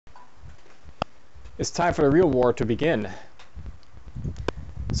It's time for the real war to begin.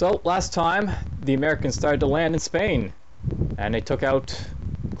 So last time the Americans started to land in Spain, and they took out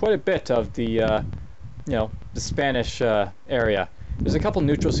quite a bit of the the Spanish area. There's a couple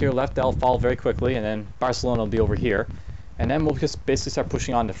neutrals here left that'll fall very quickly, and then Barcelona will be over here, and then we'll just basically start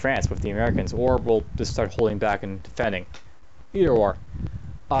pushing on to France with the Americans, or we'll just start holding back and defending. Either or.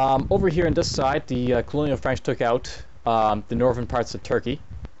 Over here on this side, the colonial French took out the northern parts of Turkey,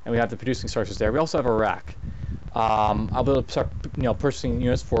 and we have the producing sources there. We also have Iraq. I'll be able to start, purchasing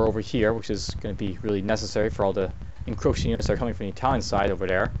units for over here, which is going to be really necessary for all the encroaching units that are coming from the Italian side over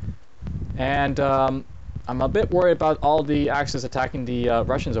there. And I'm a bit worried about all the Axis attacking the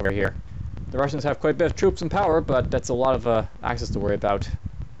Russians over here. The Russians have quite a bit of troops and power, but that's a lot of Axis to worry about.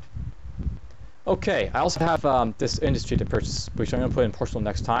 Okay, I also have this industry to purchase, which I'm going to put in Portugal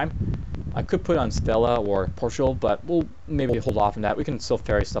next time. I could put on Stella or Portugal, but we'll maybe hold off on that. We can still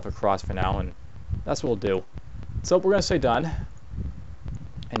ferry stuff across for now, and that's what we'll do. So we're going to say done,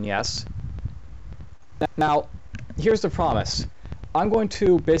 and yes. Now, here's the promise. I'm going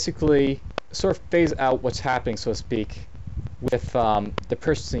to basically sort of phase out what's happening, so to speak, with the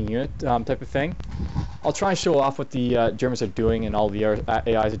purchasing unit type of thing. I'll try and show off what the Germans are doing and all the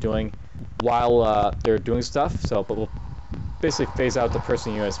AIs are doing while they're doing stuff. So, but we'll basically phase out the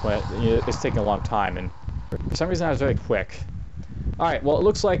purchasing units when it's taking a long time, and for some reason I was very quick. All right, well, it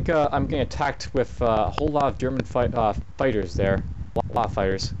looks like I'm getting attacked with a whole lot of German fighters there, a lot of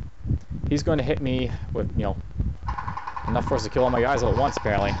fighters. He's going to hit me with enough force to kill all my guys all at once,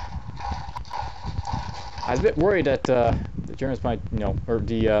 apparently. I was a bit worried that the Germans might, or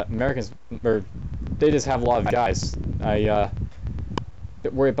the Americans, or they just have a lot of guys. A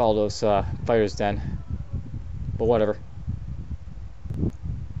bit worried about all those fighters then, but whatever.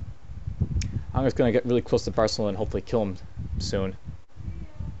 I'm just going to get really close to Barcelona and hopefully kill him soon.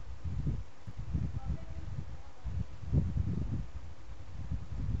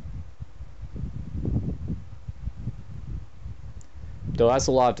 Though that's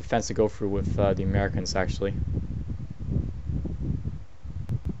a lot of defense to go through with the Americans, actually.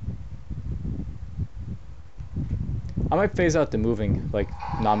 I might phase out the moving, like,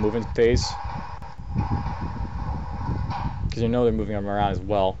 non-moving phase. Because they're moving them around as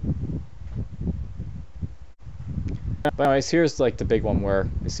well. But anyways, here's like the big one where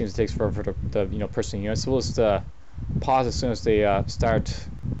it seems it takes forever for the purchasing units. So we'll just pause as soon as they start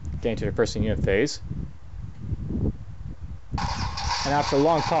getting to the purchasing unit phase. And after a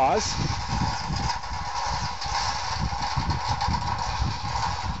long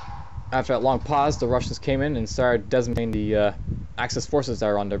pause, the Russians came in and started decimating the Axis forces that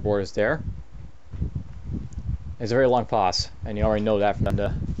are on their borders there. It's a very long pause, and you already know that from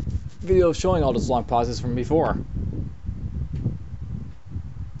the video showing all those long pauses from before.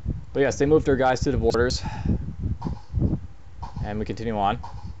 But yes, they moved their guys to the borders, and we continue on.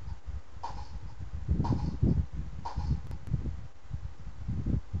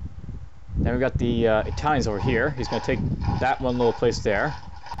 Then we've got the Italians over here. He's going to take that one little place there.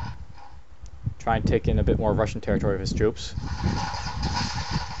 Try and take in a bit more Russian territory with his troops.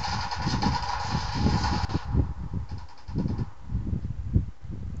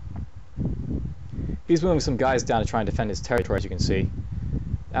 He's moving some guys down to try and defend his territory, as you can see.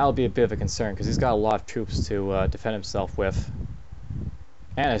 That'll be a bit of a concern, because he's got a lot of troops to defend himself with.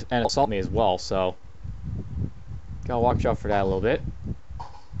 And assault me as well, so gotta watch out for that a little bit.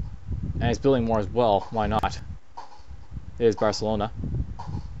 And he's building more as well, why not? It is Barcelona.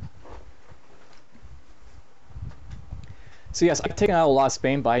 So yes, I've taken out a lot of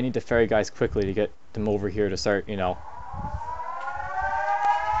Spain, but I need to ferry guys quickly to get them over here to start, doing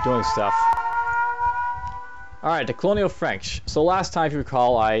stuff. Alright, the colonial French. So last time, if you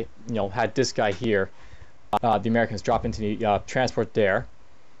recall, I, had this guy here. The Americans drop into the transport there.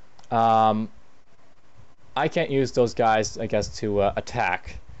 I can't use those guys, I guess, to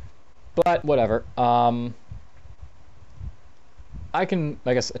attack. But whatever. I can,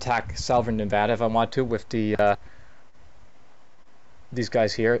 I guess, attack Southern Nevada if I want to with the these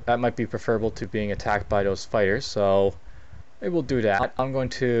guys here. That might be preferable to being attacked by those fighters. So maybe we'll do that. I'm going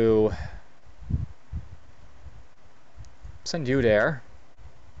to send you there,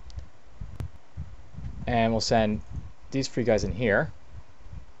 and we'll send these three guys in here.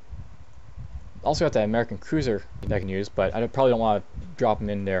 Also got that American cruiser that I can use, but I probably don't want to drop them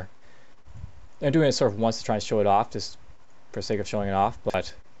in there. I'm doing it sort of once to try and show it off, just for the sake of showing it off,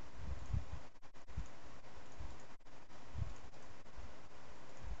 but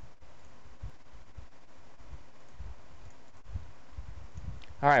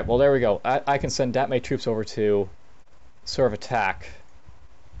alright, well there we go. I can send that many troops over to sort of attack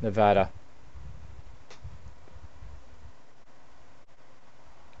Nevada.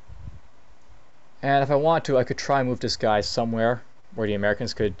 And if I want to, I could try and move this guy somewhere where the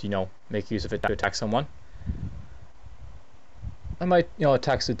Americans could, make use of it to attack someone. I might,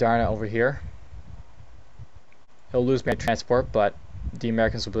 attack Sudarna over here. He'll lose my transport, but the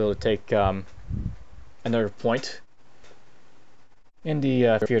Americans will be able to take another point in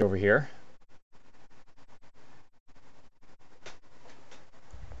the field over here.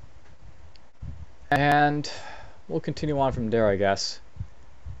 And we'll continue on from there, I guess.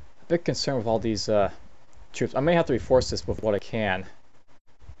 A bit concerned with all these troops. I may have to reinforce this with what I can.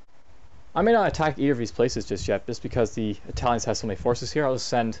 I may not attack either of these places just yet, just because the Italians have so many forces here. I'll just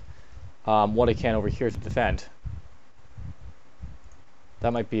send what I can over here to defend.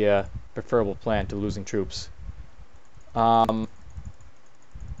 That might be a preferable plan to losing troops. We're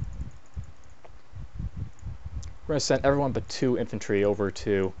going to send everyone but 2 infantry over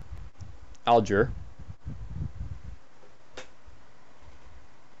to Algiers.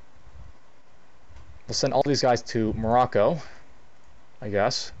 We'll send all these guys to Morocco, I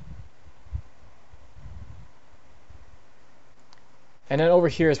guess. And then over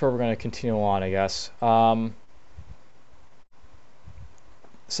here is where we're going to continue on, I guess.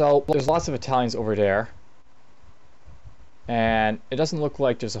 So there's lots of Italians over there. And it doesn't look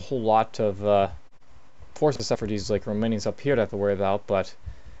like there's a whole lot of forces except for these Romanians up here to have to worry about, but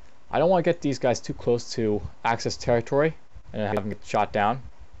I don't want to get these guys too close to Axis territory and have them get shot down.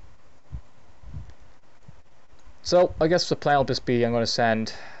 So I guess the plan will just be I'm going to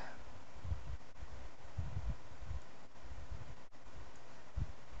send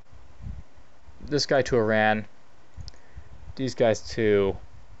this guy to Iran, these guys to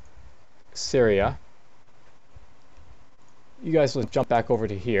Syria. You guys will jump back over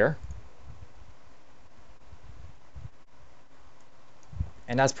to here.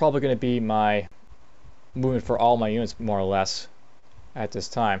 And that's probably going to be my movement for all my units, more or less, at this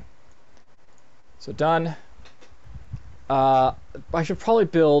time. So done. I should probably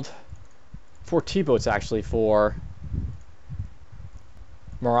build 4 T-boats actually for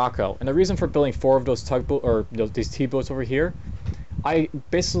Morocco. And the reason for building 4 of those tugboat or these T-boats over here, I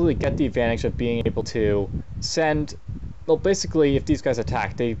basically get the advantage of being able to send. Well, basically, if these guys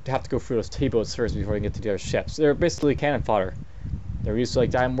attack, they have to go through those T-boats first before they get to the other ships. They're basically cannon fodder. They're used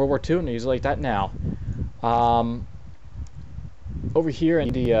like that in World War II, and they're used like that now. Over here in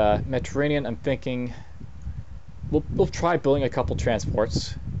the Mediterranean, I'm thinking we'll try building a couple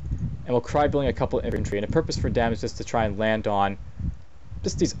transports, and we'll try building a couple infantry. And the purpose for them is just to try and land on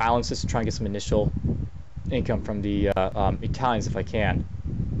just these islands, just to try and get some initial income from the Italians if I can.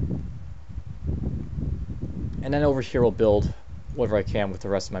 And then over here we'll build whatever I can with the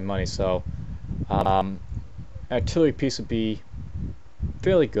rest of my money. So an artillery piece would be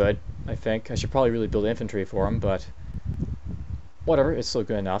fairly good, I think. I should probably really build infantry for them, but whatever, it's still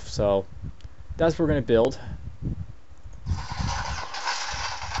good enough. So that's what we're going to build.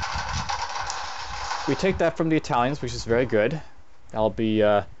 We take that from the Italians, which is very good. That'll be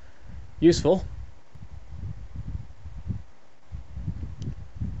useful.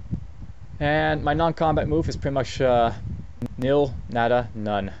 And my non-combat move is pretty much nil, nada,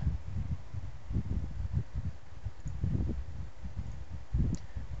 none.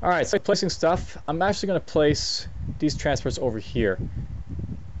 Alright, so placing stuff. I'm actually going to place these transports over here.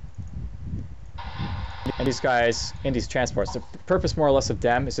 And these guys in these transports. The purpose more or less of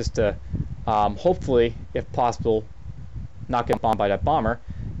them is just to hopefully, if possible, not get bombed by that bomber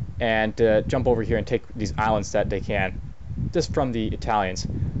and jump over here and take these islands that they can, just from the Italians.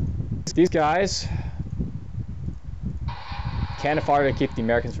 These guys cannon fodder to keep the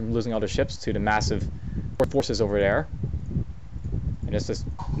Americans from losing all their ships to the massive forces over there. And it's this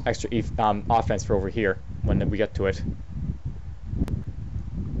extra offense for over here when we get to it.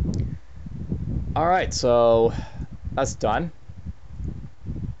 Alright, so that's done.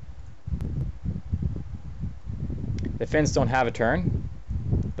 The Finns don't have a turn,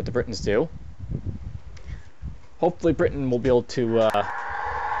 but the Britons do. Hopefully Britain will be able to,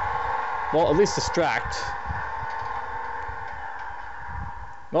 well, at least distract.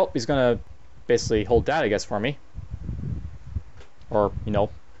 Well, he's gonna basically hold that, I guess, for me. Or,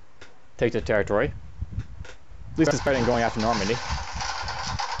 take the territory. At least it's better than going after Normandy.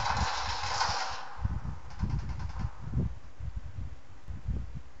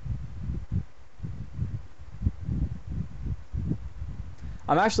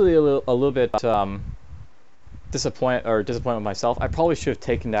 I'm actually a little bit disappointed with myself. I probably should have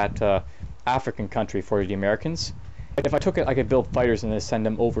taken that African country for the Americans. If I took it, I could build fighters and then send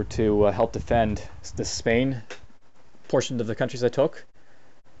them over to help defend the Spain portion of the countries I took.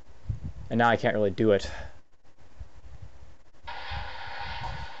 And now I can't really do it.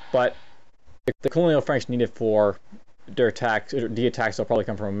 But The colonial French need it for their attacks. The attacks will probably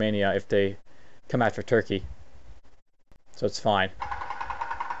come from Romania if they come after Turkey. So it's fine.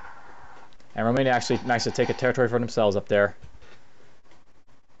 And Romania actually managed to take a territory for themselves up there.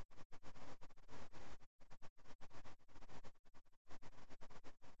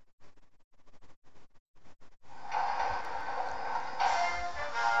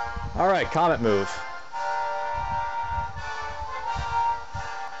 Alright, comet move.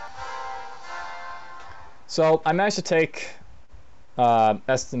 So I managed to take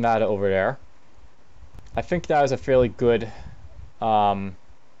Estimata over there. I think that was a fairly good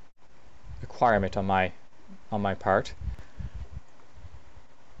requirement on my part.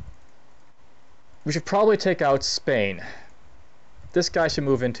 We should probably take out Spain. This guy should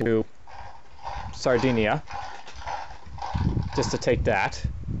move into Sardinia just to take that.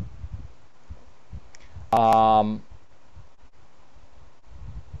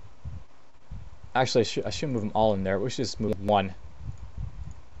 Actually, I should move them all in there. We should just move one.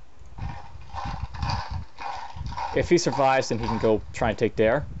 If he survives, then he can go try and take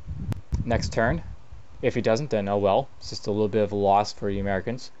there next turn. If he doesn't, then oh well. It's just a little bit of a loss for the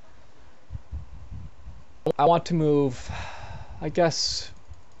Americans. I want to move, I guess,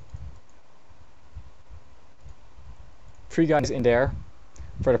 3 guys in there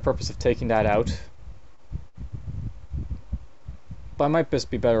for the purpose of taking that out. But I might just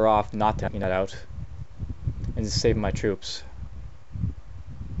be better off not taking that out and just saving my troops.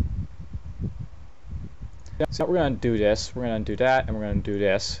 So we're going to do this, we're going to do that, and we're going to do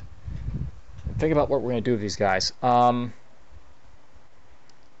this. And think about what we're going to do with these guys.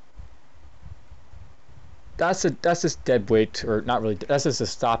 That's just dead weight, or not really, that's just a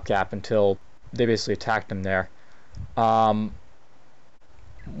stopgap until they basically attack them there. More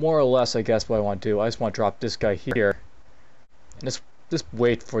or less, I guess what I want to do, I just want to drop this guy here. And just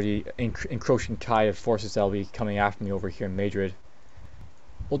wait for the encroaching tide of forces that will be coming after me over here in Madrid.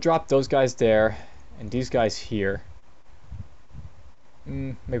 We'll drop those guys there, and these guys here.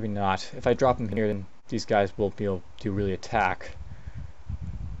 Maybe not. If I drop them here, then these guys won't be able to really attack.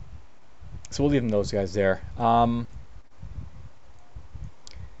 So we'll leave those guys there.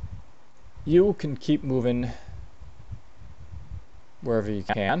 You can keep moving wherever you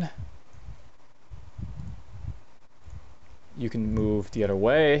can. You can move the other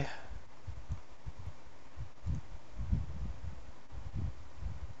way.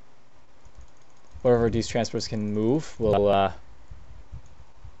 Wherever these transports can move, we'll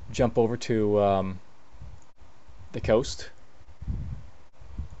jump over to the coast.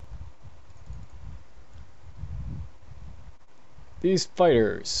 These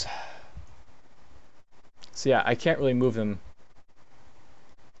fighters. So yeah, I can't really move them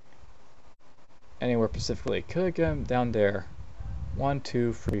anywhere specifically. Could I get them down there? 1,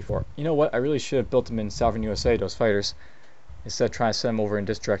 2, 3, 4. You know what? I really should have built them in Sovereign USA, those fighters, instead of trying to send them over in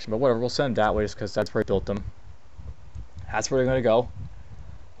this direction. But whatever, we'll send them that way just because that's where I built them. That's where they're going to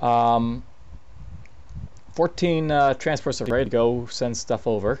go. 14 transports are ready to go send stuff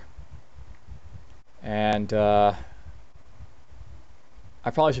over. And I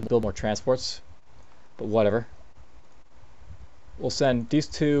probably should build more transports, but whatever. We'll send these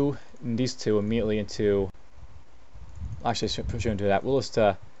two and these two immediately into... Actually, I shouldn't do that. We'll just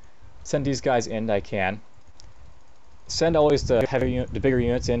send these guys in that I can. Send always the bigger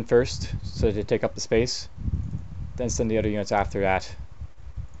units in first, so they take up the space. Then send the other units after that.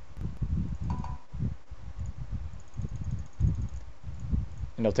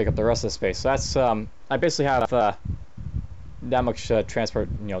 And they'll take up the rest of the space. So that's I basically have that much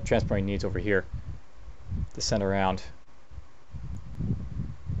transporting needs over here to send around.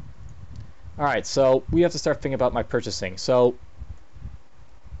 Alright, so we have to start thinking about my purchasing. So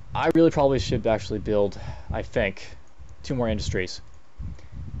I really probably should actually build, I think, 2 more industries.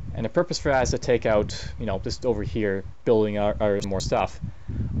 And the purpose for that is to take out, just over here, building our more stuff.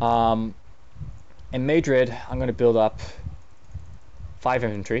 In Madrid, I'm going to build up 5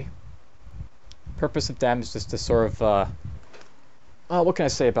 infantry. Purpose of them is just to sort of, what can I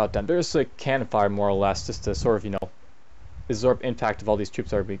say about them? They're just like cannon fire, more or less, just to sort of, absorb impact of all these troops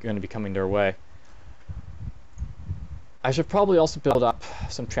that are going to be coming their way. I should probably also build up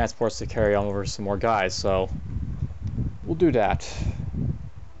some transports to carry on over some more guys, so we'll do that.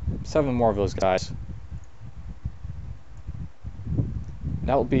 7 more of those guys.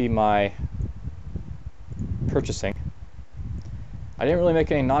 That will be my purchasing. I didn't really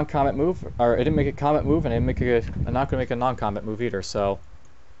make any non-combat move, or I didn't make a combat move, and I'm not going to make a non-combat move either, so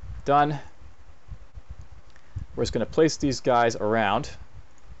done. We're just going to place these guys around.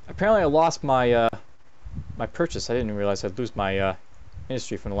 Apparently I lost my my purchase. I didn't realize I'd lose my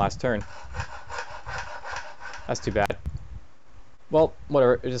industry from the last turn. That's too bad. Well,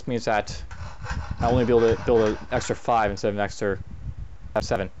 whatever. It just means that I'll only be able to build an extra 5 instead of an extra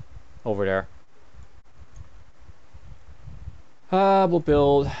 7 over there. We'll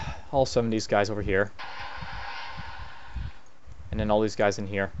build all 7 of these guys over here. And then all these guys in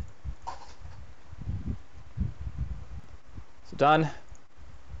here. So done.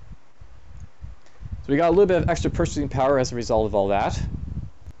 So we got a little bit of extra purchasing power as a result of all that.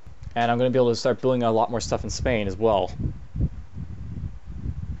 And I'm going to be able to start building a lot more stuff in Spain as well.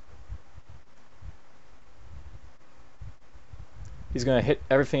 He's going to hit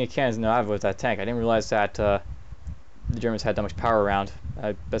everything he can now have with that tank. I didn't realize that the Germans had that much power around.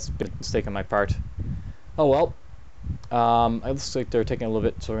 That's a big mistake on my part. Oh well. It looks like they're taking a little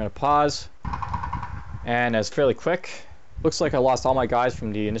bit, so we're going to pause. And it's fairly quick. Looks like I lost all my guys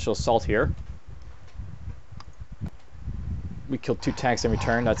from the initial assault here. We killed 2 tanks in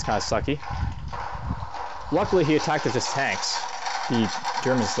return. That's kind of sucky. Luckily, he attacked with just tanks. The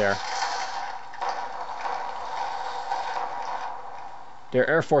Germans there. Their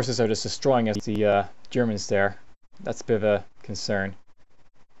air forces are just destroying us, the Germans there. That's a bit of a concern.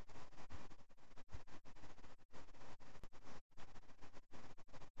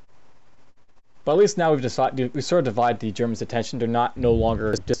 But at least now we sort of divide the Germans' attention. They're no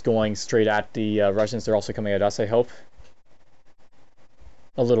longer just going straight at the Russians. They're also coming at us, I hope.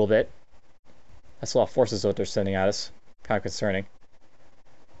 A little bit. That's a lot of forces that they're sending at us. Kind of concerning.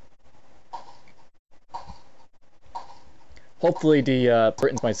 Hopefully the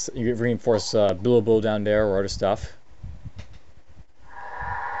Britons might reinforce Bilbo down there or other stuff.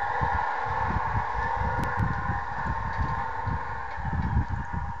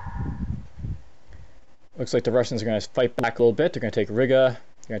 Looks like the Russians are going to fight back a little bit. They're going to take Riga.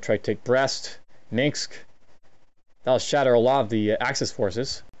 They're going to try to take Brest, Minsk. That'll shatter a lot of the Axis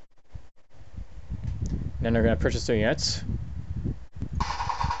forces. And then they're going to purchase their units.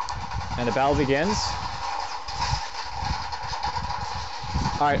 And the battle begins.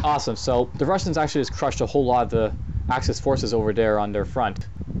 Alright, awesome. So the Russians actually just crushed a whole lot of the Axis forces over there on their front.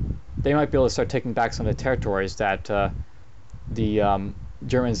 They might be able to start taking back some of the territories that the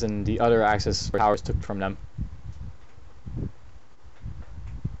Germans and the other Axis powers took from them.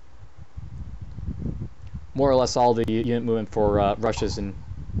 More or less all the unit movement for Russia is in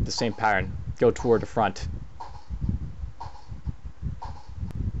the same pattern. Go toward the front.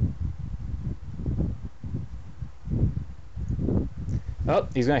 Oh,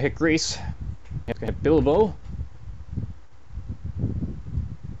 he's going to hit Greece. He's going to hit Bilbo.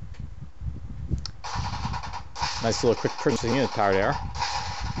 Nice little quick purchasing unit power there.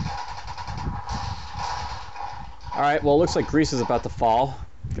 Alright, well it looks like Greece is about to fall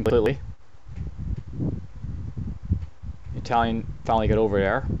completely. The Italian finally got over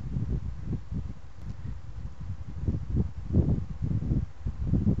there.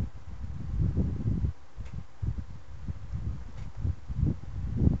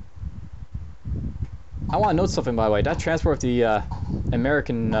 I want to note something, by the way. That transport of the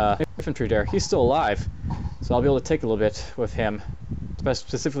American infantry there, he's still alive. So I'll be able to take a little bit with him.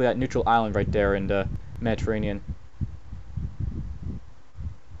 Specifically that neutral island right there in the Mediterranean.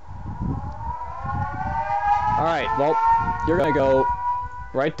 Alright, well, you're going to go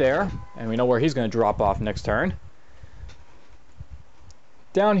right there. And we know where he's going to drop off next turn.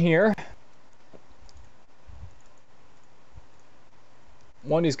 Down here,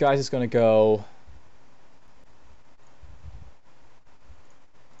 one of these guys is going to go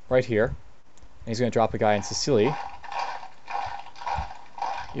right here. And he's going to drop a guy in Sicily.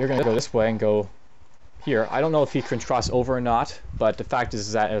 You're going to go this way and go here. I don't know if he can cross over or not, but the fact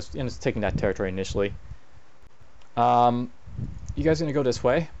is that it's taking that territory initially. You guys are going to go this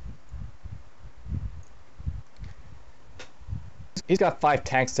way. He's got 5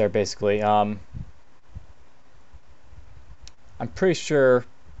 tanks there, basically. I'm pretty sure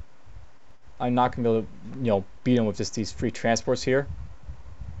I'm not going to be able to, beat him with just these free transports here.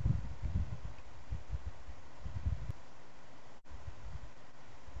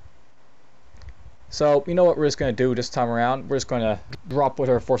 So, you know what we're just going to do this time around? We're just going to drop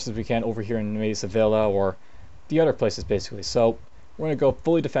whatever forces we can over here in maybe Sevilla or the other places, basically. So, we're going to go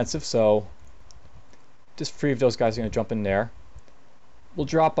fully defensive, so just 3 of those guys are going to jump in there. We'll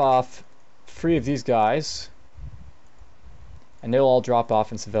drop off 3 of these guys, and they'll all drop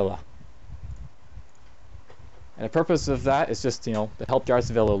off in Sevilla. And the purpose of that is just, to help guard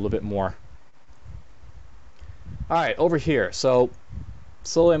Sevilla a little bit more. Alright, over here. So,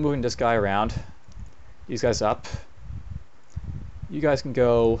 slowly I'm moving this guy around. These guys up. You guys can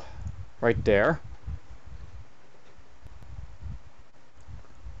go right there.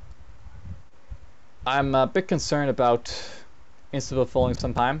 I'm a bit concerned about instable filling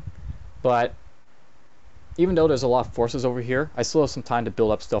sometime, but even though there's a lot of forces over here, I still have some time to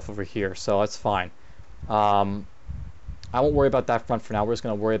build up stuff over here, so that's fine. I won't worry about that front for now. We're just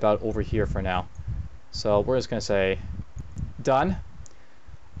going to worry about over here for now. So we're just going to say done.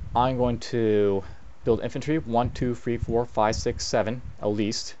 I'm going to build infantry 1, 2, 3, 4, 5, 6, 7 at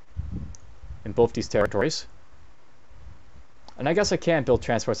least in both these territories. And I guess I can build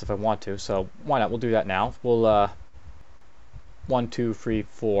transports if I want to, so why not? We'll do that now. We'll 1, 2, 3,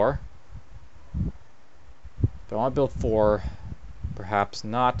 4. If I want to build 4, perhaps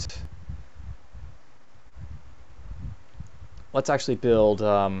not. Let's actually build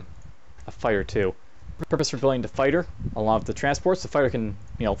a fighter too. Purpose for building the fighter along with the transports. The fighter can,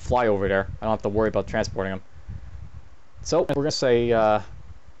 you know, fly over there. I don't have to worry about transporting them. So we're gonna say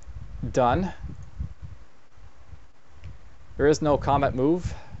done. There is no combat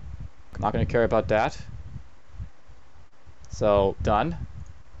move. I'm not gonna care about that. So done.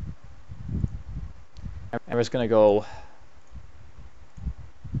 And we're just gonna go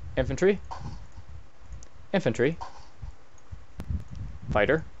infantry, infantry,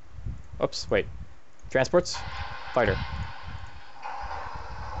 fighter. Oops, wait. Transports, fighter.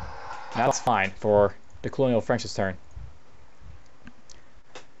 Now that's fine for the colonial French's turn.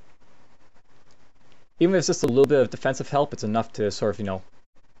 Even if it's just a little bit of defensive help, it's enough to sort of, you know,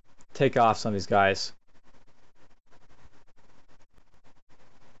 take off some of these guys.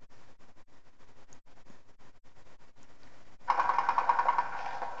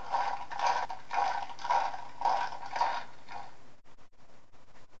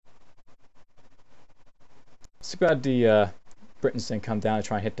 It's too bad the Britons didn't come down to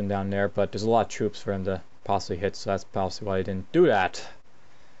try and hit them down there, but there's a lot of troops for him to possibly hit, so that's possibly why he didn't do that.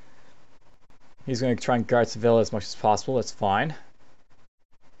 He's going to try and guard Seville as much as possible, that's fine.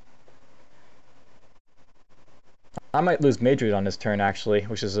 I might lose Madrid on this turn actually,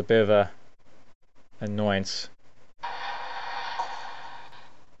 which is a bit of a annoyance.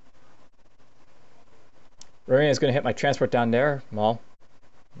 Roraine is going to hit my transport down there. Well,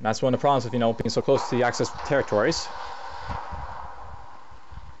 that's one of the problems with, you know, being so close to the Axis territories.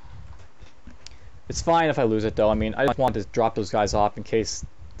 It's fine if I lose it though. I mean, I just want to drop those guys off in case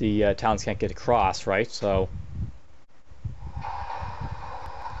the towns can't get across, right? So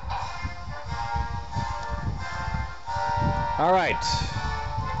all right.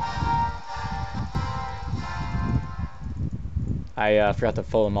 I forgot to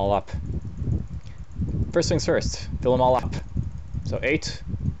fill them all up. First things first, fill them all up. So 8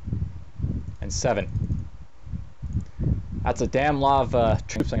 and 7. That's a damn lot of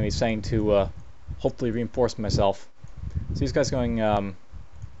troops I'm going to be sending to hopefully reinforce myself. So these guys going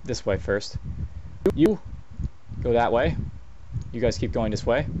this way first. You go that way. You guys keep going this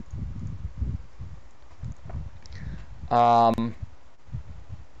way. To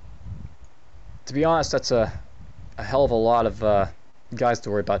be honest, that's a hell of a lot of guys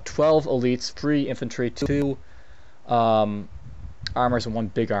to worry about. 12 elites, 3 infantry, 2 armors, and 1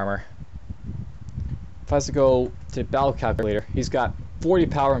 big armor. If I was to go to the battle calculator, he's got 40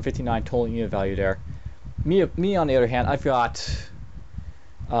 power and 59 total unit value there. Me on the other hand, I've got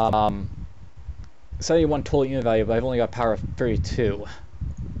 71 total unit value, but I've only got power of 32.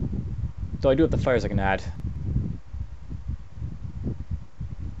 So I do have the fires I can add.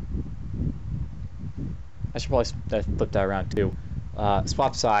 I should probably flip that around too.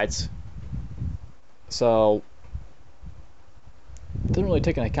 Swap sides. So it doesn't really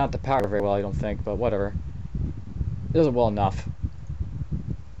take into account the power very well, I don't think, but whatever. It does it well enough.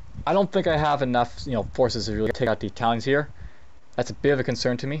 I don't think I have enough, you know, forces to really take out the Italians here. That's a bit of a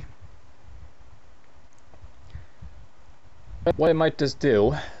concern to me. What I might just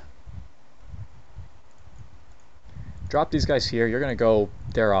do, drop these guys here. You're gonna go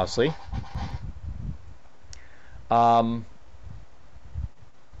there, obviously. I'm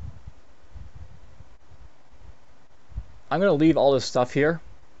gonna leave all this stuff here,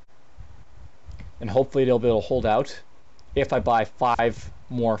 and hopefully they'll be able to hold out if I buy 5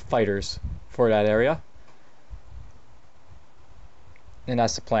 more fighters for that area. And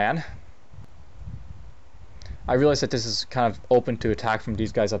that's the plan. I realize that this is kind of open to attack from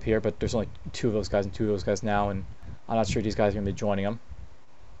these guys up here, but there's only 2 of those guys and 2 of those guys now, and I'm not sure these guys are going to be joining them.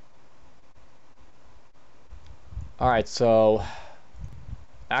 Alright, so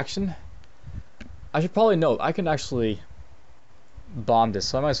action. I should probably note, I can actually bomb this,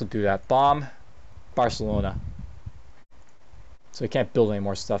 so I might as well do that. Bomb Barcelona. So we can't build any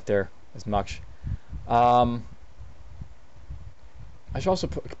more stuff there as much. I should also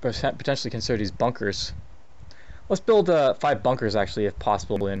potentially consider these bunkers. Let's build 5 bunkers actually, if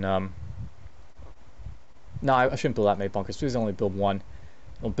possible, in No, I shouldn't build that many bunkers. Please only build one.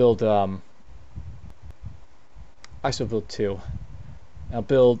 I'll build, I should build two. I'll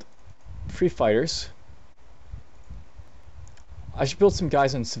build 3 fighters. I should build some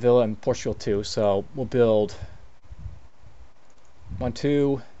guys in Sevilla and Portugal too, so we'll build 1,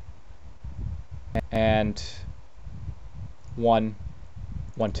 2, and 1,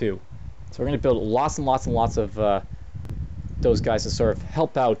 1, 2. So we're going to build lots and lots and lots of those guys to sort of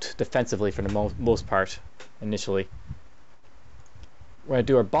help out defensively for the most part, initially. We're going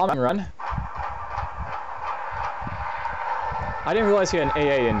to do our bombing run. I didn't realize he had an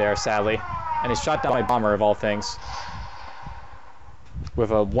AA in there, sadly, and he shot down my bomber of all things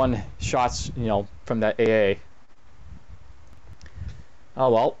with a 1 shot, you know, from that AA.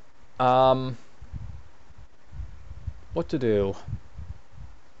 Oh well. What to do?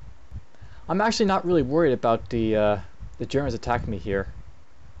 I'm actually not really worried about the Germans attacking me here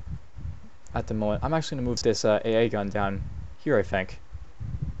at the moment. I'm actually going to move this AA gun down here, I think.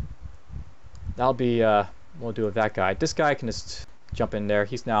 That'll be, we'll do with that guy. This guy can just jump in there.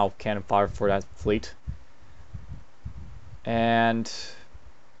 He's now cannon fire for that fleet. And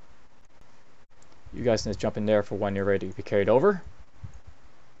you guys can just jump in there for when you're ready to be carried over.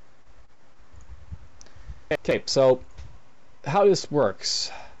 Okay, so how this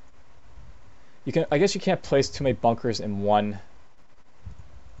works. I guess you can't place too many bunkers in one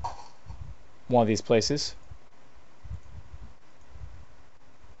of these places.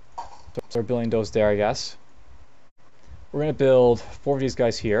 So we're building those there, I guess. We're going to build 4 of these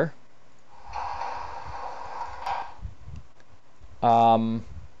guys here. One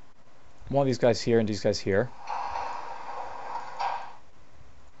of these guys here and these guys here.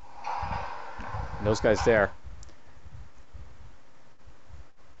 And those guys there.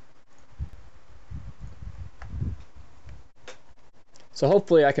 So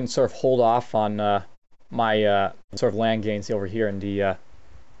hopefully I can sort of hold off on my sort of land gains over here in the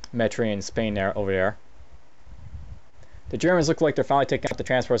Mediterranean, Spain there, over there. The Germans look like they're finally taking out the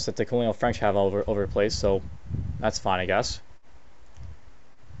transports that the colonial French have all over the place, so that's fine, I guess.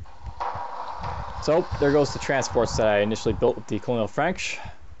 So there goes the transports that I initially built with the colonial French.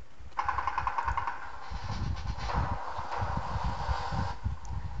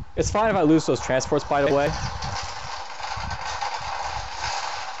 It's fine if I lose those transports, by the way.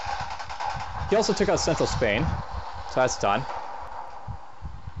 He also took out central Spain, so that's done.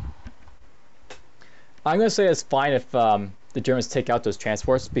 I'm going to say it's fine if the Germans take out those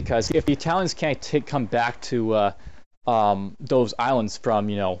transports, because if the Italians can't come back to those islands from,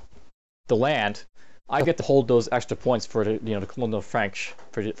 you know, the land, I get to hold those extra points for the, you know, the colonial French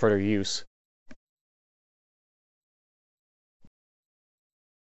for their use.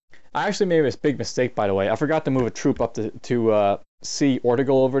 I actually made a big mistake, by the way. I forgot to move a troop up to see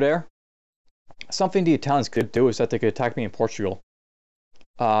Ortugal over there. Something the Italians could do is that they could attack me in Portugal,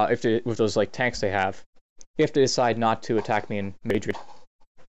 if they, with those like tanks they have, if they decide not to attack me in Madrid,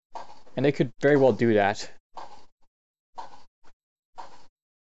 and they could very well do that.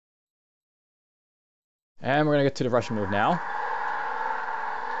 And we're gonna get to the Russian move now.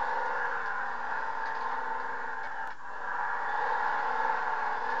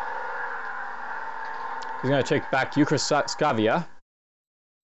 He's gonna take back Yugoslavia.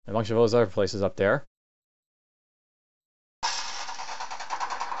 A bunch of those other places up there.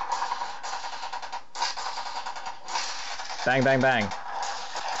 Bang, bang, bang.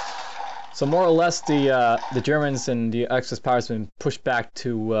 So more or less, the Germans and the Axis powers have been pushed back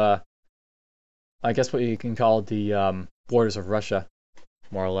to, I guess what you can call the borders of Russia,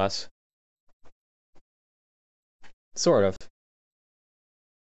 more or less. Sort of.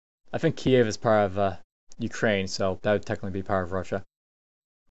 I think Kiev is part of Ukraine, so that would technically be part of Russia.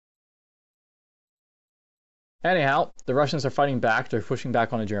 Anyhow, the Russians are fighting back. They're pushing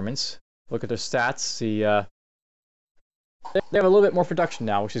back on the Germans. Look at their stats. They have a little bit more production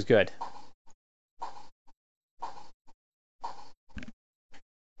now, which is good.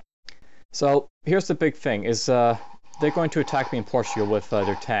 So here's the big thing: is they're going to attack me in Portugal with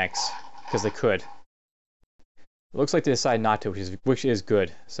their tanks because they could. It looks like they decided not to, which is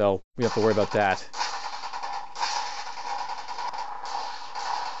good. So we don't have to worry about that.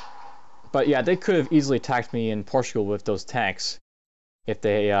 But yeah, they could have easily attacked me in Portugal with those tanks if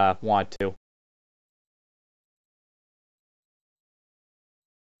they wanted to.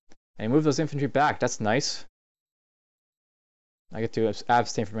 And move those infantry back. That's nice. I get to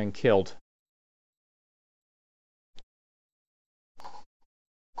abstain from being killed.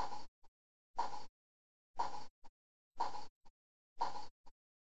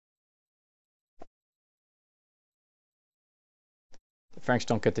 The French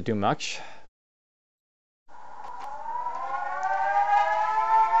don't get to do much.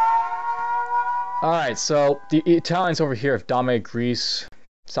 Alright, so the Italians over here have dominated Greece,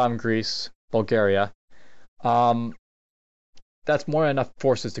 southern Greece, Bulgaria. Um, that's more than enough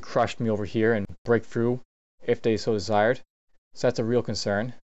forces to crush me over here and break through if they so desired. So that's a real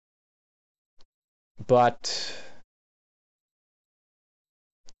concern. But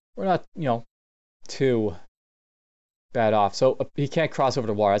we're not, too bad off. So he can't cross over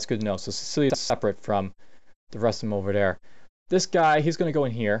the water. That's good to know. So Sicily's separate from the rest of them over there. This guy, he's going to go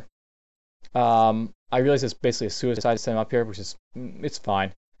in here. I realize it's basically a suicide to send him up here, which is, it's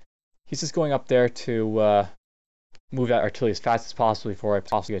fine. He's just going up there to move that artillery as fast as possible before I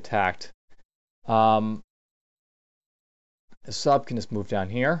possibly get attacked. The sub can just move down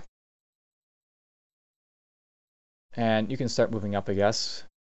here. And you can start moving up, I guess,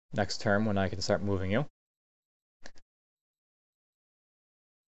 next turn when I can start moving you.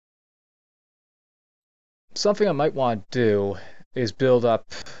 Something I might want to do is build up.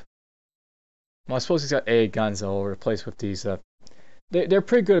 Well, I suppose he's got AA guns all over the place with these. They're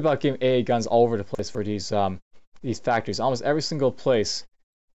pretty good about giving AA guns all over the place for these factories. Almost every single place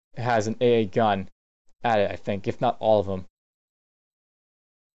has an AA gun at it, I think, if not all of them.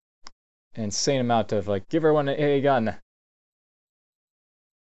 An insane amount of, like, give everyone an AA gun.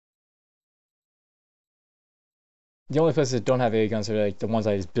 The only places that don't have AA guns are like the ones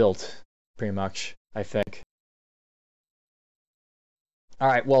I just built, pretty much, I think.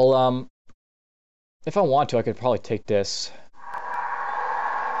 Alright, well, if I want to, I could probably take this.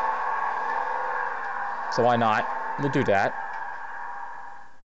 So why not? We'll do that.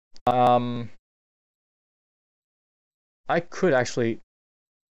 I could actually,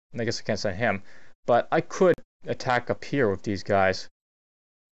 I guess I can't send him, but I could attack up here with these guys.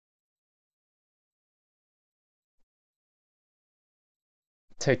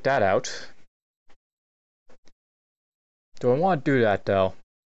 Take that out. Do I want to do that, though?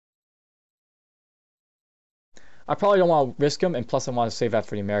 I probably don't want to risk them, and plus I want to save that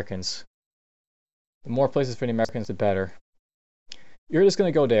for the Americans. The more places for the Americans, the better. You're just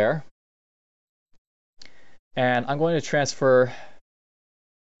going to go there. And I'm going to transfer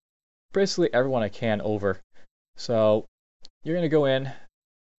basically everyone I can over. So you're going to go in.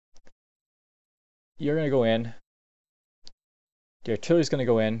 You're going to go in. The artillery's going to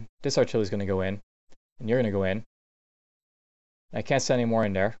go in. This artillery's going to go in. And you're going to go in. I can't send any more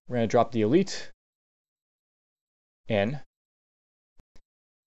in there. We're going to drop the elite in.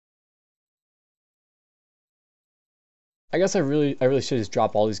 I guess I really should just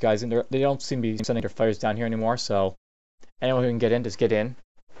drop all these guys in there. They don't seem to be sending their fighters down here anymore, so anyone who can get in, just get in.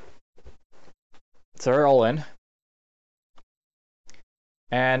 So they're all in.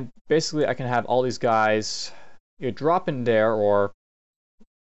 And basically I can have all these guys either drop in there or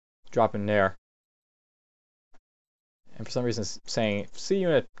drop in there. And for some reason it's saying, C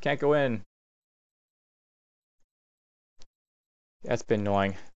unit, can't go in. That's been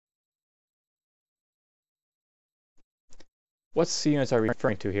annoying. What C units are we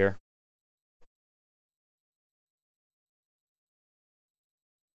referring to here?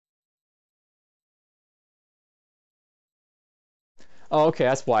 Oh, okay,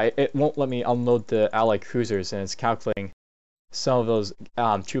 that's why. It won't let me unload the Allied cruisers, and it's calculating some of those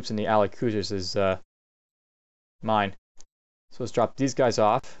troops in the Allied cruisers as mine. So let's drop these guys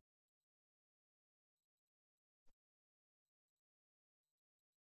off.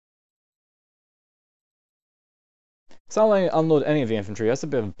 It's not letting me unload any of the infantry. That's a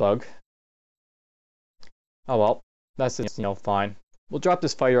bit of a bug. Oh well, that's just, fine. We'll drop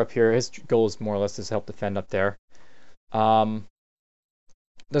this fighter up here. His goal is more or less to help defend up there.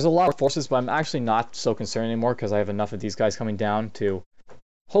 There's a lot of forces, but I'm actually not so concerned anymore because I have enough of these guys coming down to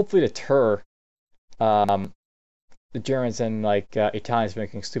hopefully deter the Germans and Italians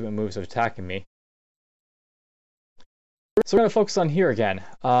making stupid moves of attacking me. So we're going to focus on here again.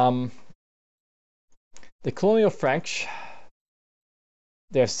 The colonial French,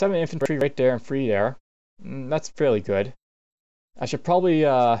 they have 7 infantry right there and 3 there. That's fairly good. I should probably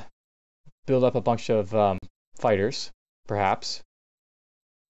build up a bunch of fighters, perhaps.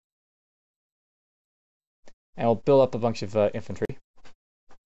 And we'll build up a bunch of infantry.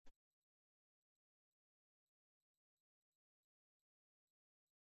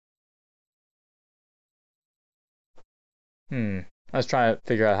 I was trying to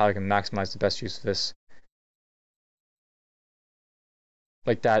figure out how I can maximize the best use of this.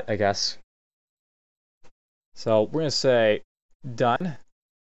 Like that, I guess. So we're going to say done.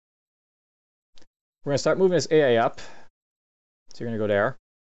 We're going to start moving this AA up. So you're going to go there.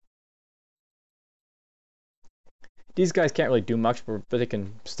 These guys can't really do much, but they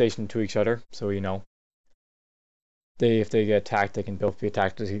can station to each other. So, if they get attacked, they can both be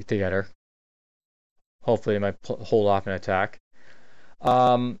attacked together. Hopefully, they might hold off an attack.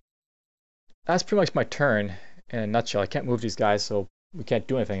 That's pretty much my turn in a nutshell. I can't move these guys, so we can't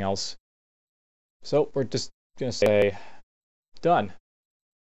do anything else. So we're just gonna say done.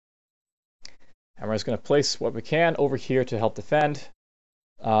 And we're just gonna place what we can over here to help defend.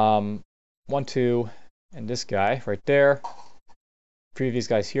 1, 2, and this guy right there. 3 of these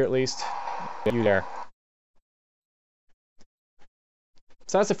guys here at least. You there.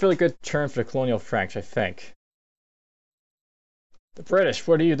 So that's a fairly good turn for the colonial French, I think. The British,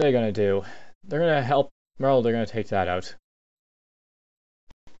 what are they going to do? They're going to help Merle, they're going to take that out.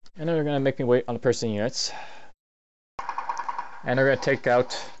 And then they're going to make me wait on the purchasing units. And they're going to take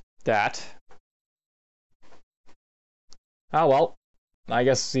out that. Oh well, I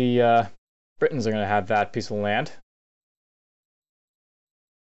guess the Britons are going to have that piece of land.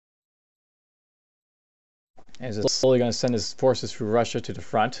 And he's slowly going to send his forces through Russia to the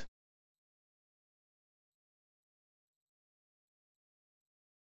front.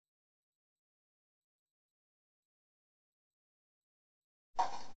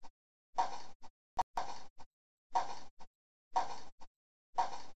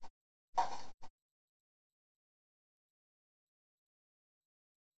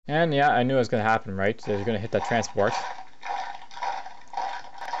 And yeah, I knew it was going to happen, right? They're going to hit that transport.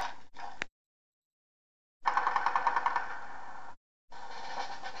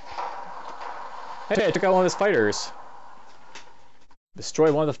 Hey, I took out one of his fighters.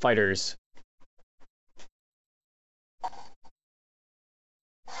 Destroy one of the fighters.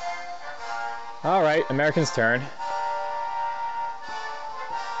 Alright, American's turn.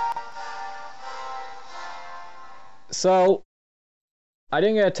 So, I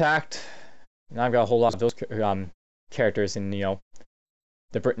didn't get attacked. Now I've got a whole lot of those characters in, you know,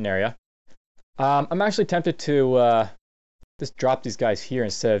 the Britain area. I'm actually tempted to just drop these guys here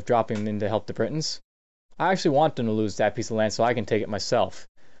instead of dropping them in to help the Britons. I actually want them to lose that piece of land so I can take it myself.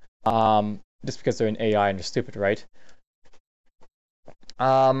 Just because they're an AI and they're stupid, right?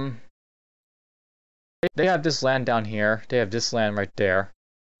 They have this land down here. They have this land right there.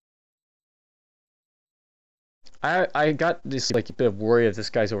 I got this like a bit of worry of this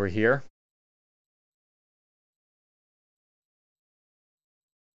guy's over here.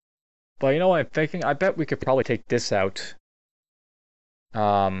 But you know what I'm thinking? I bet we could probably take this out.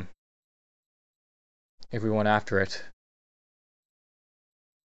 If we went after it.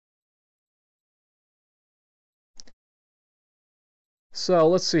 So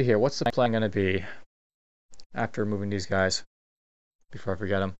let's see here. What's the plan going to be after moving these guys? Before I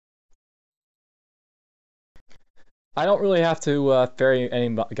forget them. I don't really have to ferry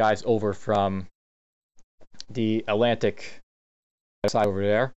any guys over from the Atlantic side over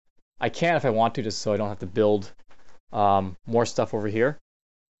there. I can if I want to, just so I don't have to build more stuff over here.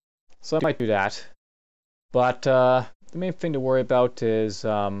 So I might do that. But the main thing to worry about is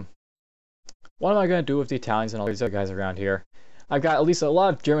what am I going to do with the Italians and all these other guys around here? I've got at least a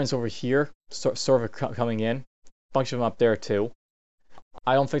lot of Germans over here, sort of coming in. A bunch of them up there too.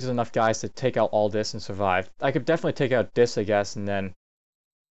 I don't think there's enough guys to take out all this and survive. I could definitely take out this, I guess, and then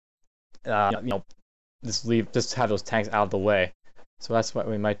you know, just have those tanks out of the way. So that's what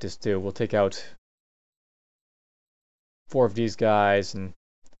we might just do. We'll take out 4 of these guys and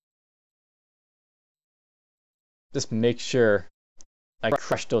just make sure I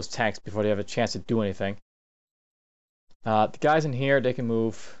crush those tanks before they have a chance to do anything. The guys in here, they can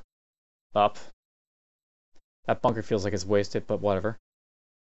move up. That bunker feels like it's wasted, but whatever.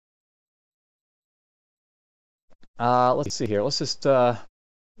 Let's see here. Let's just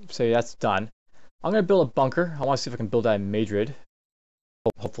say that's done. I'm going to build a bunker. I want to see if I can build that in Madrid.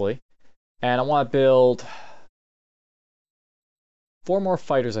 Hopefully. And I want to build 4 more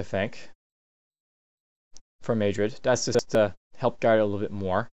fighters, I think, for Madrid. That's just to help guard it a little bit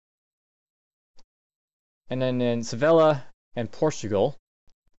more. And then in Sevilla and Portugal,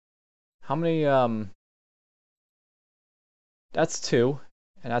 how many, that's 2,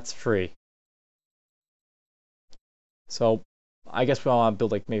 and that's 3. So, I guess we want to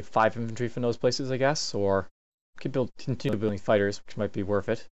build like maybe 5 infantry from those places, I guess, or continue building fighters, which might be worth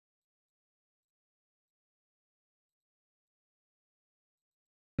it.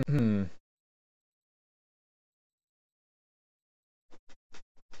 Hmm.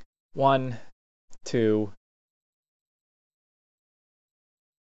 1, 2.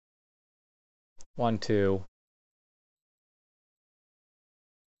 1, 2.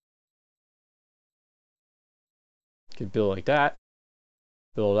 Could build like that.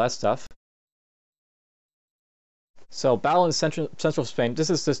 Build all that stuff. So battle in central Spain. This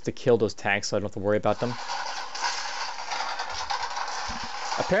is just to kill those tanks, so I don't have to worry about them.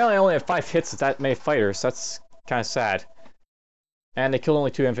 Apparently I only have 5 hits with that many fighters. That's kind of sad. And they killed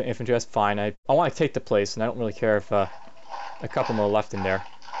only 2 infantry. That's fine. I want to take the place, and I don't really care if a couple more left in there.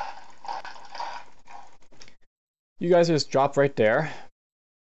 You guys just drop right there.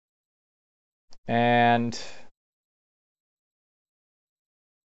 And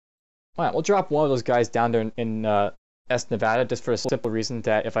alright, we'll drop one of those guys down there in S Nevada, just for the simple reason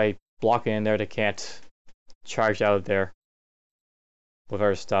that if I block it in there, they can't charge out of there with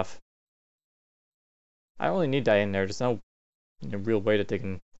other stuff. I don't really need that in there. There's no real way that they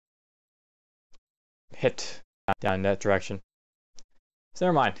can hit down in that direction. So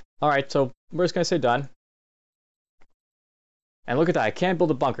never mind. Alright, so we're just going to say done. And look at that, I can't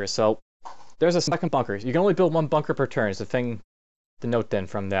build a bunker, so there's a second bunker. You can only build 1 bunker per turn, is the thing to note then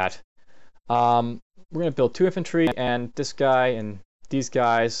from that. We're going to build 2 infantry, and this guy, and these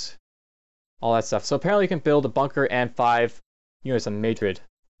guys, all that stuff. So apparently you can build a bunker and 5 units on Madrid.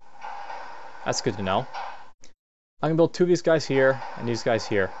 That's good to know. I'm going to build 2 of these guys here, and these guys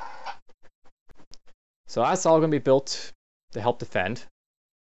here. So that's all going to be built to help defend.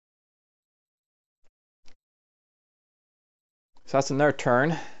 So that's another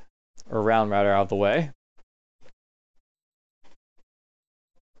turn, or round rather, out of the way.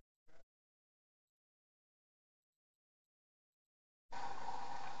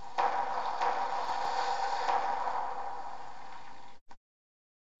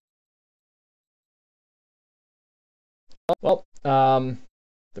 Well,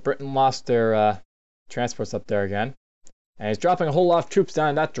 the Britain lost their transports up there again, and he's dropping a whole lot of troops down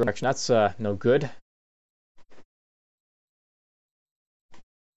in that direction. That's no good.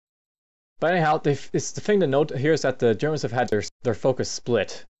 But anyhow, it's the thing to note here is that the Germans have had their focus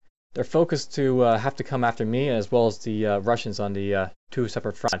split. They're focused to have to come after me, as well as the Russians on the 2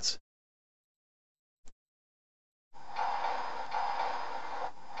 separate fronts.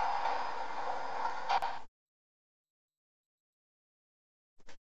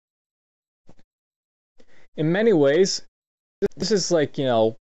 In many ways, this is like,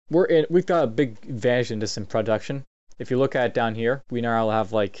 we've got a big advantage in this in production. If you look at it down here, we now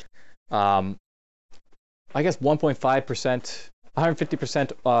have like, I guess 1.5%,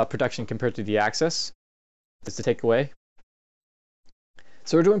 150% production compared to the Axis. That's the takeaway.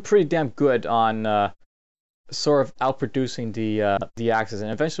 So we're doing pretty damn good on sort of outproducing the Axis, and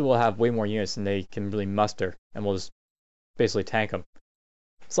eventually we'll have way more units than they can really muster, and we'll just basically tank them.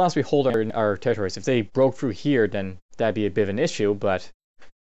 As long as we hold our territories. If they broke through here, then that'd be a bit of an issue, but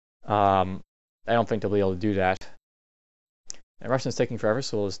I don't think they'll be able to do that. And Russia's taking forever,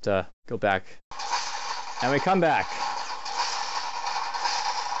 so we'll just go back. And we come back.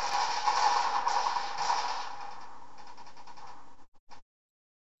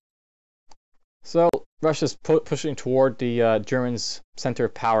 So Russia's pushing toward the Germans' center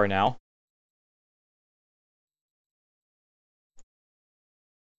of power now.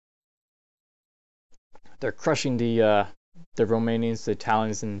 They're crushing the Romanians, the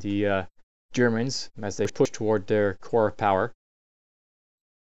Italians, and the Germans as they push toward their core of power.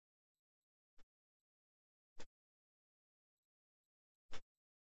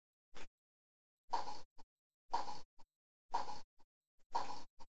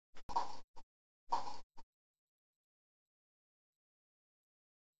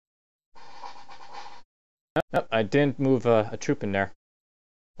 Nope, I didn't move a troop in there.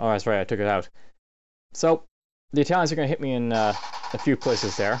 Oh, that's right, I took it out. So, the Italians are going to hit me in a few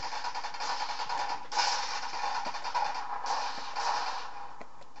places there.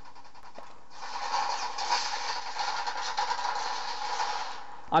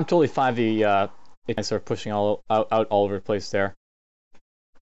 I'm totally fine with the Italians are pushing out all over the place there.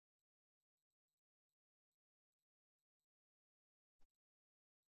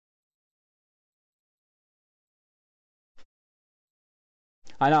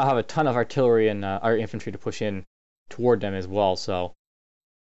 I now have a ton of artillery and our infantry to push in toward them as well, so.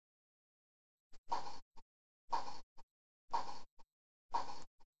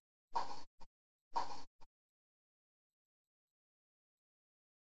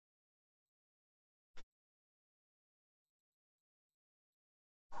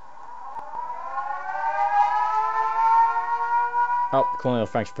 Oh, Colonial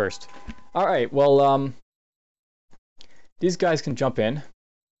French first. Alright, well, these guys can jump in.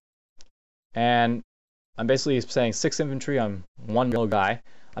 And I'm basically saying 6 infantry on 1 real guy.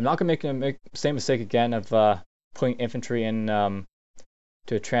 I'm not going to make the same mistake again of putting infantry in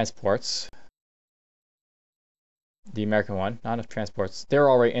to transports. The American one, not enough transports. They're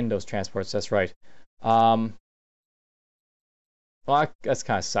already in those transports, that's right. Well, that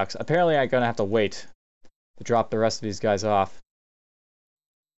kind of sucks. Apparently I'm going to have to wait to drop the rest of these guys off.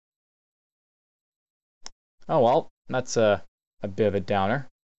 Oh well, that's a bit of a downer.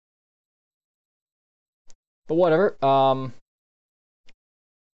 But whatever.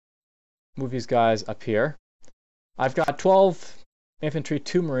 Move these guys up here. I've got 12 infantry,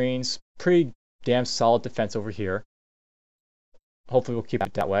 2 marines. Pretty damn solid defense over here. Hopefully we'll keep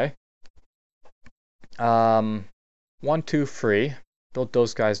it that way. 1, 2, 3. Build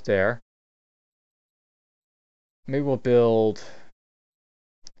those guys there. Maybe we'll build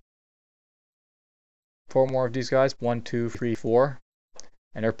 4 more of these guys. 1, 2, 3, 4.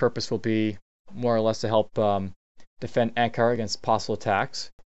 And their purpose will be more or less to help defend Ankara against possible attacks.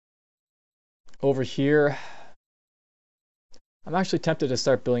 Over here, I'm actually tempted to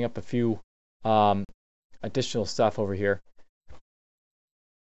start building up a few additional stuff over here.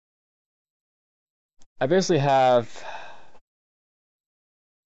 I basically have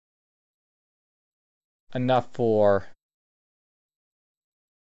enough for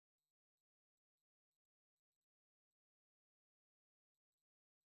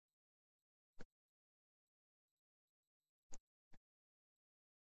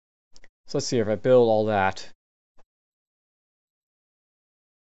so let's see if I build all that.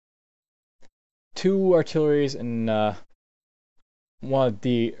 2 artilleries and 1 of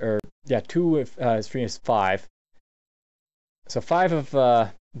the, or yeah, 2 if 3 is 5. So 5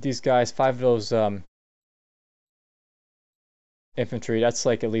 of these guys, 5 of those infantry. That's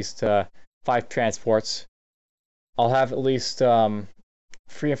like at least 5 transports. I'll have at least 3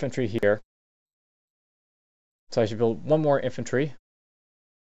 infantry here. So I should build 1 more infantry.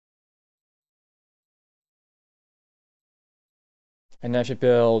 And then I should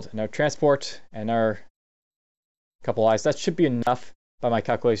build another transport and another couple eyes. That should be enough by my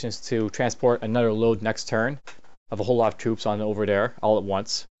calculations to transport another load next turn of a whole lot of troops on over there all at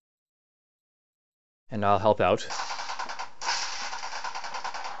once. And I'll help out.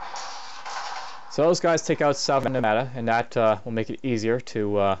 So those guys take out South Nevada, and that will make it easier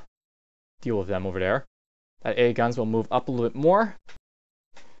to deal with them over there. That A guns will move up a little bit more.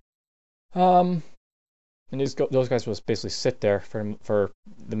 And those guys will basically sit there for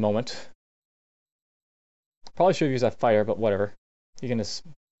the moment. Probably should have used that fire, but whatever. You can just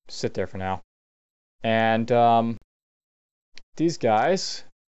sit there for now. And these guys,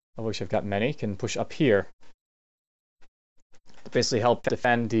 of which I've got many, can push up here to basically help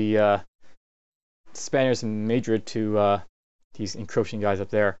defend the Spaniards in Madrid to these encroaching guys up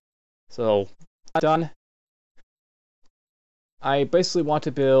there. So, done. I basically want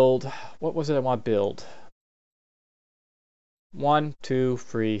to build, what was it I want to build? 1, 2,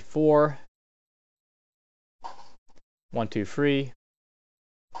 3, 4. 1, 2, 3.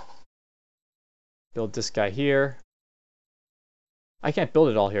 Build this guy here. I can't build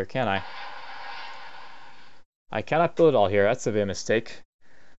it all here, can I? I cannot build it all here. That's a bit of a mistake.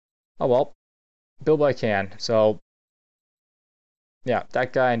 Oh well. Build what I can. So, yeah,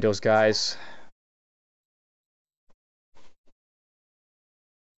 that guy and those guys.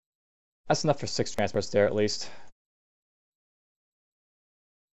 That's enough for 6 transports there, at least.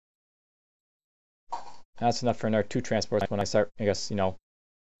 And that's enough for another 2 transports when I start, I guess, you know,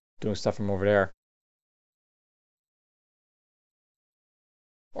 doing stuff from over there.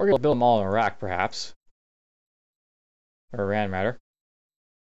 Or we'll build them all in Iraq, perhaps. Or Iran, rather.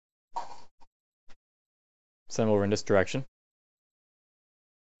 Send them over in this direction.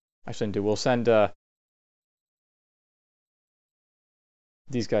 Actually, we'll send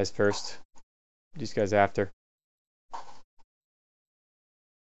these guys first. These guys after.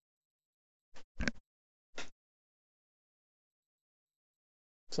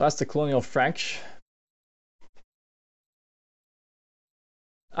 So that's the Colonial French.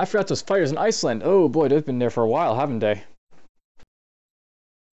 I forgot those fires in Iceland. Oh boy, they've been there for a while, haven't they?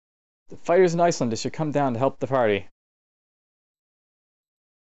 The fighters in Iceland, they should come down to help the party.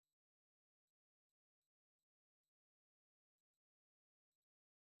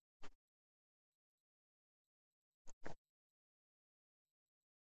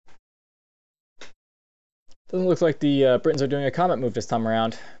 Doesn't look like the Britons are doing a combat move this time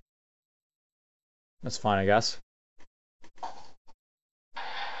around. That's fine, I guess.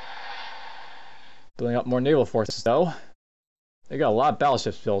 Building up more naval forces, though. They got a lot of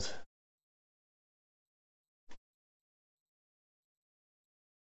battleships built.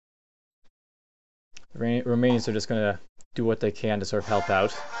 The Romanians are just going to do what they can to sort of help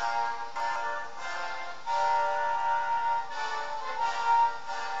out.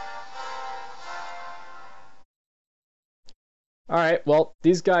 Alright, well,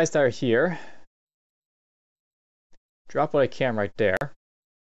 these guys that are here, drop what I can right there.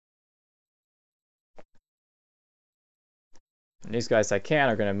 And these guys that can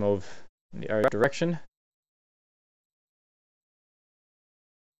are going to move in the other direction.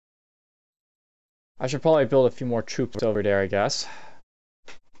 I should probably build a few more troops over there, I guess.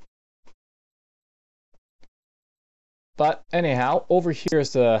 But anyhow, over here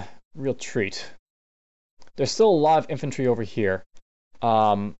is the real treat. There's still a lot of infantry over here.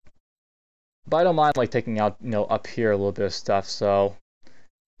 But I don't mind like taking out, up here a little bit of stuff, so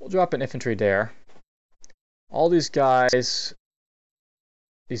we'll drop an infantry there. All these guys,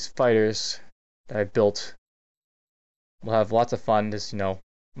 these fighters that I built, will have lots of fun just,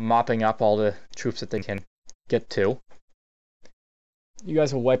 mopping up all the troops that they can get to. You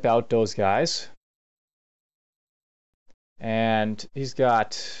guys will wipe out those guys. And he's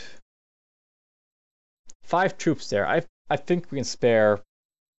got 5 troops there. I think we can spare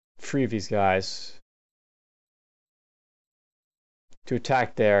 3 of these guys to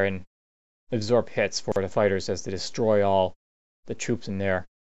attack there and absorb hits for the fighters as they destroy all the troops in there.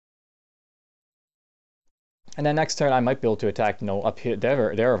 And then next turn I might be able to attack, up here,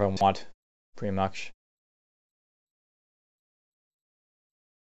 there if I want, pretty much.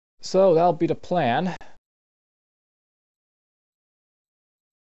 So that'll be the plan.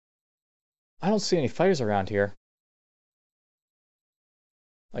 I don't see any fighters around here.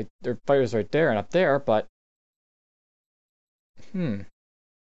 Like, there are fighters right there and up there, but... I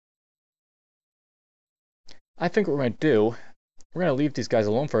think what we're going to do, we're going to leave these guys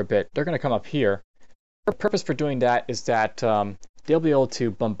alone for a bit. They're going to come up here. Our purpose for doing that is that they'll be able to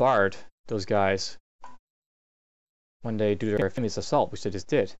bombard those guys when they do their famous assault, which they just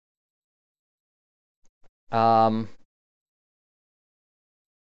did. I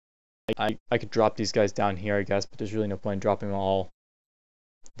could drop these guys down here, I guess, but there's really no point in dropping them all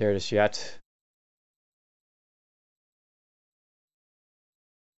there just yet.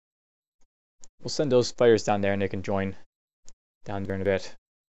 We'll send those fighters down there and they can join down there in a bit.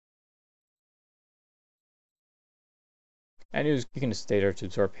 And you can just stay there to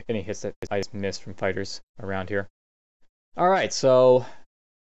absorb any hits that I just missed from fighters around here. Alright, so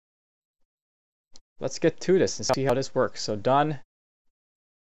let's get to this and see how this works. So done.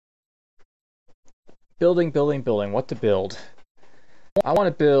 Building, building, building. What to build? I want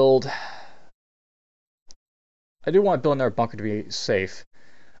to build... I do want to build another bunker to be safe.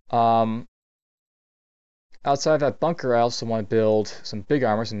 Outside of that bunker, I also want to build some big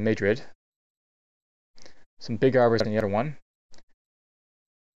armors in Madrid. Some big armors in the other one.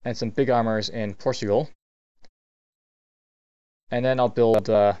 And some big armors in Portugal. And then I'll build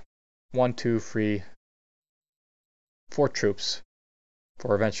 1, 2, 3, 4 troops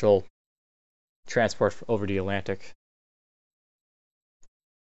for eventual transport over the Atlantic.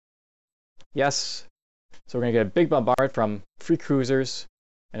 Yes, so we're going to get a big bombard from 3 cruisers,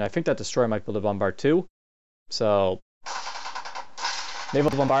 and I think that destroyer might build a bombard too. So,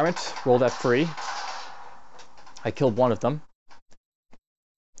 naval bombardment, roll that free. I killed one of them.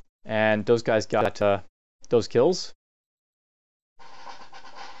 And those guys got those kills.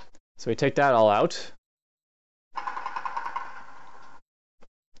 So we take that all out.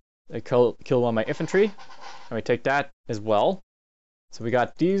 They kill one of my infantry, and we take that as well. So we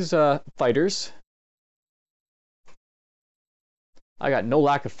got these fighters. I got no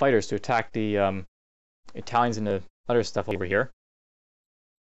lack of fighters to attack the Italians and the other stuff over here.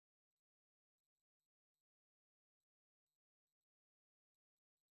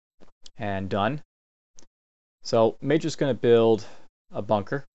 And done. So Major's going to build a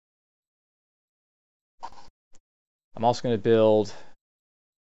bunker. I'm also going to build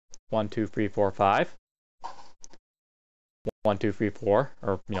 1, 2, 3, 4, 5. 1, 2, 3, 4,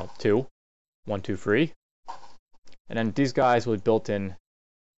 or 2. 1, 2, 3. And then these guys will be built in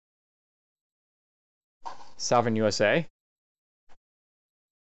Southern USA.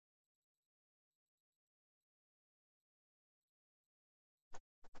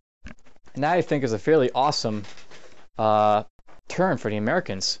 And that I think is a fairly awesome turn for the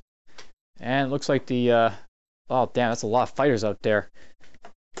Americans. And it looks like the oh damn, that's a lot of fighters out there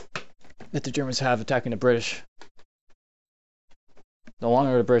that the Germans have attacking the British. No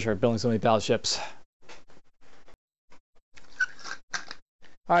longer the British are building so many battleships.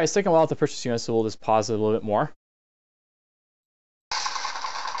 Alright, it's taking a while to purchase units, so we'll just pause it a little bit more.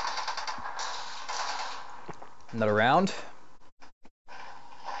 Another round.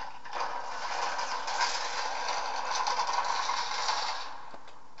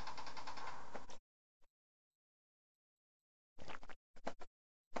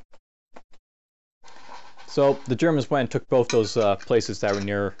 So the Germans went and took both those places that were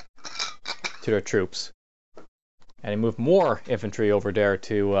near to their troops. And they moved more infantry over there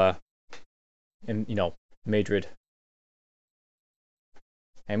to, Madrid.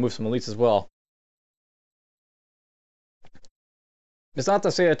 And moved some elites as well. It's not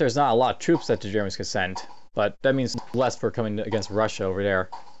to say that there's not a lot of troops that the Germans can send, but that means less for coming against Russia over there.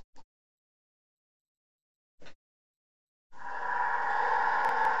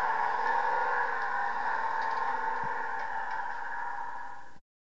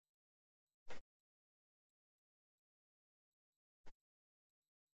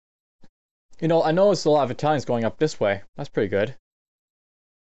 You know, I noticed a lot of Italians going up this way. That's pretty good.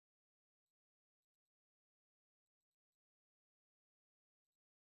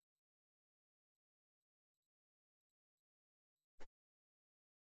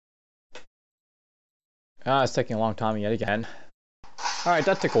 Ah, it's taking a long time yet again. Alright,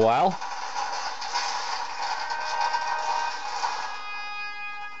 that took a while.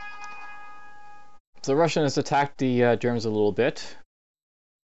 So the Russians attacked the Germans a little bit.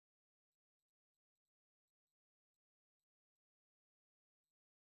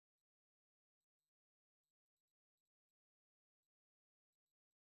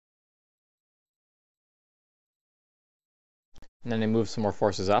 And then they moved some more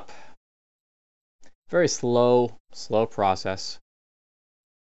forces up. Very slow process.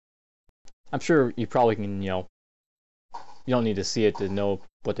 I'm sure you probably can, you know, you don't need to see it to know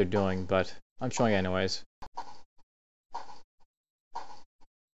what they're doing, but I'm showing it anyways.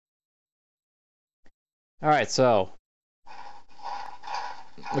 Alright, so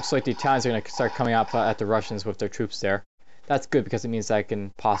looks like the Italians are going to start coming up at the Russians with their troops there. That's good because it means I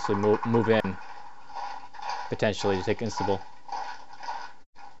can possibly move in, potentially, to take Istanbul.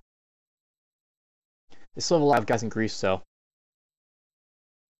 They still have a lot of guys in Greece, though.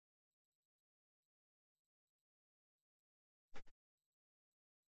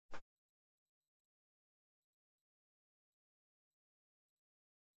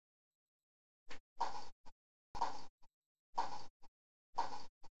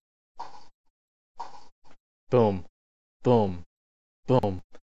 Boom, boom, boom.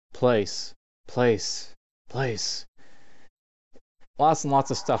 Place, place, place. Lots and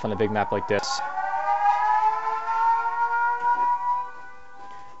lots of stuff on a big map like this.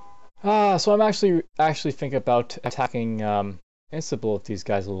 So I'm actually thinking about attacking Istanbul with these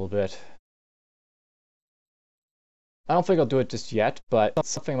guys a little bit. I don't think I'll do it just yet, but it's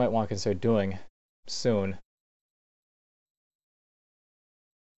something I might want to consider doing soon.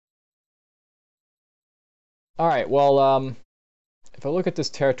 Alright, well, if I look at this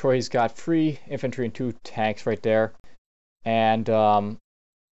territory, he's got 3 infantry and 2 tanks right there. And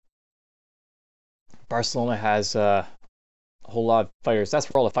Barcelona has a whole lot of fighters. That's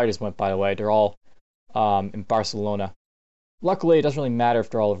where all the fighters went, by the way. They're all in Barcelona. Luckily, it doesn't really matter if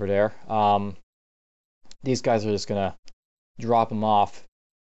they're all over there. These guys are just going to drop them off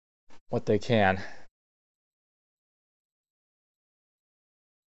what they can.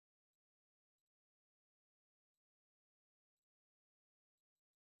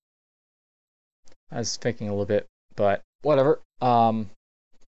 I was thinking a little bit, but whatever. We're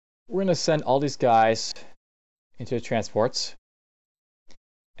going to send all these guys into the transports,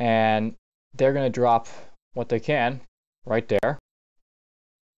 and they're going to drop what they can right there.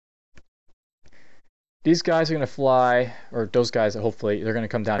 These guys are going to fly, or those guys, hopefully, they're going to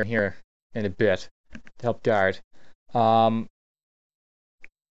come down here in a bit to help guard. I'm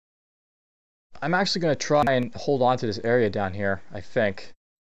actually going to try and hold on to this area down here, I think.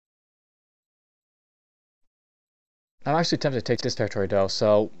 I'm actually tempted to take this territory, though,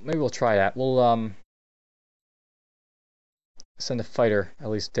 so maybe we'll try that. We'll send a fighter, at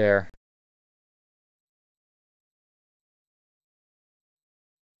least there.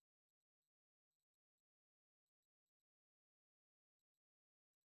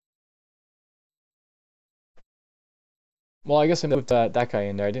 Well, I guess I moved that guy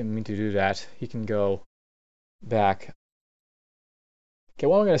in there. I didn't mean to do that. He can go back. Okay,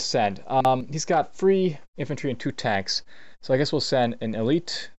 what am I going to send? He's got 3 infantry and 2 tanks. So I guess we'll send an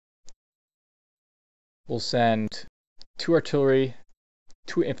elite. We'll send 2 artillery,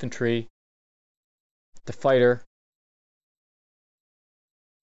 2 infantry, the fighter.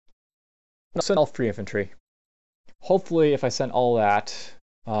 I'll send all 3 infantry. Hopefully, if I send all that,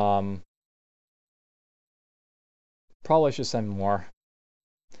 probably I should send more.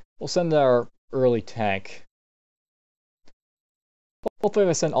 We'll send our early tank. Hopefully if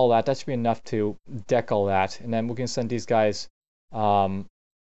I send all that, that should be enough to deck all that. And then we can send these guys sort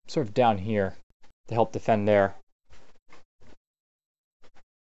of down here to help defend there.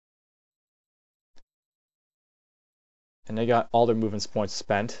 And they got all their movement points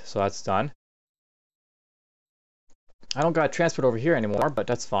spent, so that's done. I don't got transport over here anymore, but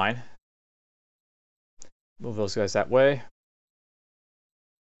that's fine. Move those guys that way.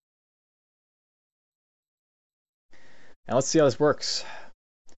 And let's see how this works.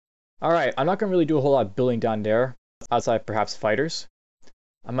 Alright, I'm not going to really do a whole lot of building down there, outside perhaps fighters.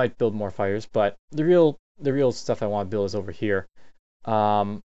 I might build more fighters, but the real stuff I want to build is over here.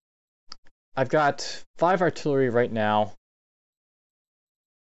 I've got 5 artillery right now.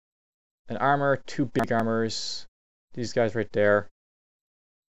 An armor, 2 big armors. These guys right there.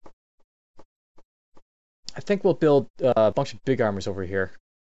 I think we'll build a bunch of big armors over here.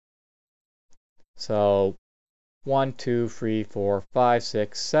 So 1, 2, 3, 4, 5,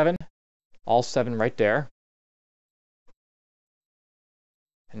 6, 7. All 7 right there.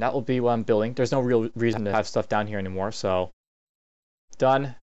 And that will be what I'm building. There's no real reason to have stuff down here anymore, so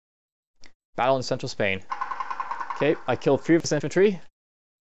done. Battle in central Spain. Okay, I killed 3 of his infantry.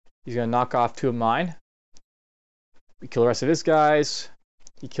 He's going to knock off 2 of mine. We kill the rest of his guys.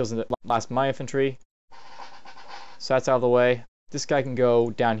 He kills the last of my infantry. So that's out of the way. This guy can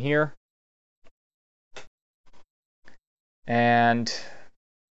go down here. And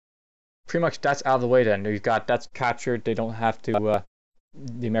pretty much that's out of the way then. We've got that's captured. They don't have to,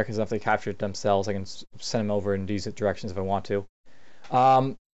 the Americans don't have to capture it themselves. I can send them over in these directions if I want to.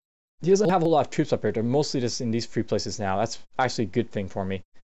 He doesn't have a whole lot of troops up here. They're mostly just in these 3 places now. That's actually a good thing for me.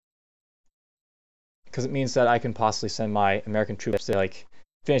 Because it means that I can possibly send my American troops to like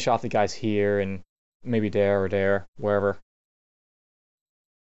finish off the guys here and maybe there or there, wherever.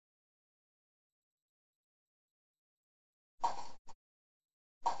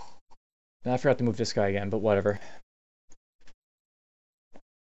 And I forgot to move this guy again, but whatever.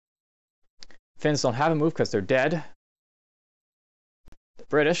 Finns don't have a move because they're dead. The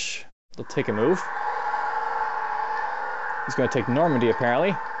British, they'll take a move. He's going to take Normandy,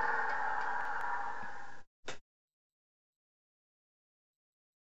 apparently.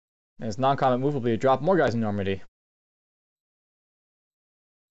 And his non-combat move will be to drop more guys in Normandy.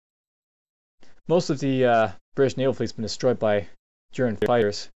 Most of the British naval fleet's been destroyed by German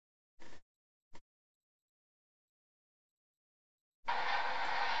fighters.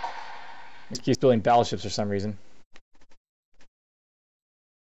 He keeps building battleships for some reason.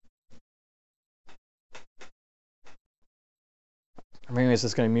 I mean, it's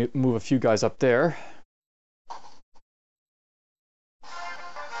just going to move a few guys up there.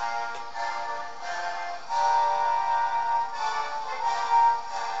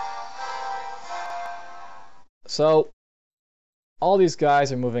 So, all these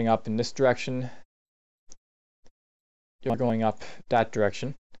guys are moving up in this direction. You're going up that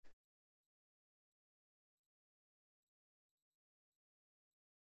direction.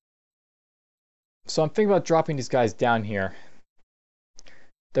 So I'm thinking about dropping these guys down here.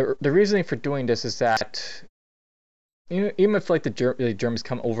 The reasoning for doing this is that even if like the Germans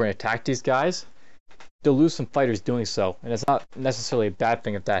come over and attack these guys, they'll lose some fighters doing so, and it's not necessarily a bad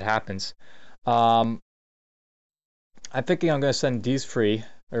thing if that happens. I'm thinking I'm going to send these 3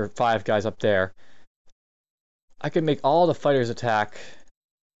 or 5 guys up there. I could make all the fighters attack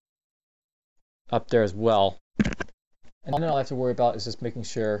up there as well, and all I have to worry about is just making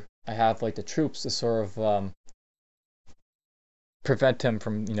sure I have like the troops to sort of prevent him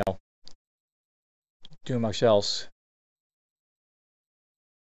from, you know, doing much else.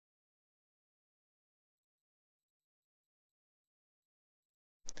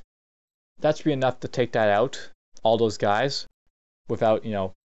 That should be enough to take that out, all those guys, without, you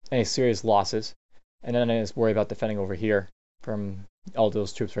know, any serious losses. And then I just worry about defending over here from all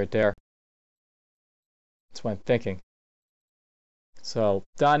those troops right there. That's what I'm thinking. So,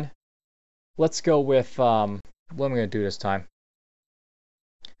 done. Let's go with, what am I going to do this time?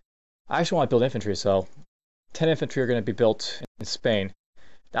 I actually want to build infantry, so 10 infantry are going to be built in Spain.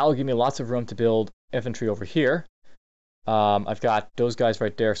 That will give me lots of room to build infantry over here. I've got those guys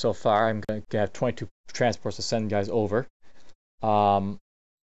right there so far. I'm going to have 22 transports to send guys over. That'll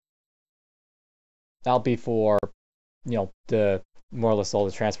be for, you know, the more or less all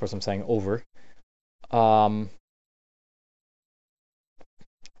the transports I'm saying over. So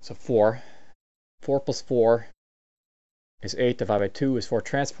 4. 4 plus 4 is 8, divided by 2 is 4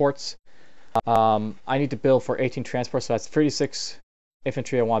 transports. I need to build for 18 transports, so that's 36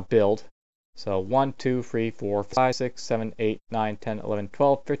 infantry I want to build. So 1, 2, 3, 4, 5, 6, 7, 8, 9, 10, 11,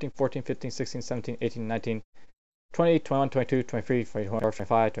 12, 13, 14, 15, 16, 17, 18, 19, 20, 21, 22, 23, 24,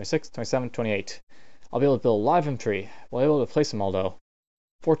 25, 26, 27, 28. I'll be able to build a lot of infantry. I'll be able to place them all though.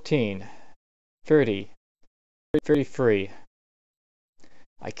 14, 30, 33.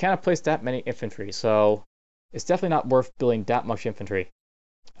 I cannot place that many infantry, so it's definitely not worth building that much infantry.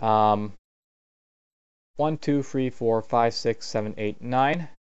 1, 2, 3, 4, 5, 6, 7, 8, 9.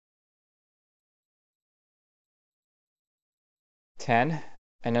 10.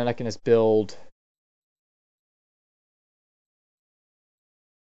 And then I can just build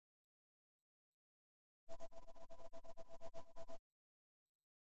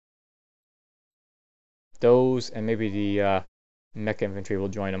those, and maybe the mecha infantry will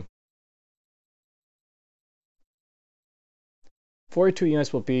join them. 37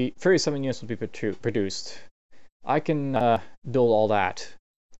 units will be produced. I can build all that,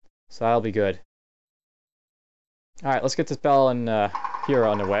 so that'll be good. All right, let's get this battle and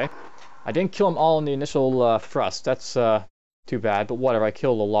hero underway. I didn't kill them all in the initial thrust. That's too bad, but whatever. I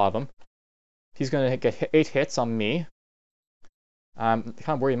killed a lot of them. He's gonna get 8 hits on me. I'm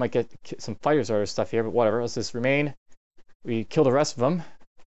kind of worried he might get some fighters or stuff here, but whatever. Let's just remain. We kill the rest of them.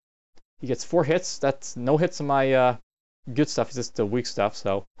 He gets 4 hits. That's no hits on my good stuff. It's just the weak stuff.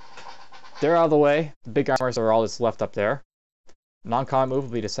 So they're out of the way. The big armors are all that's left up there. Non-combat move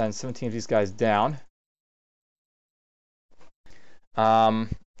will be to send 17 of these guys down. I'm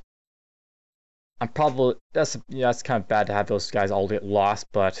probably that's kind of bad to have those guys all get lost,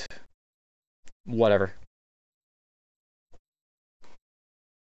 but whatever.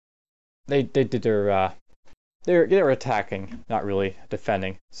 They did their they were attacking, not really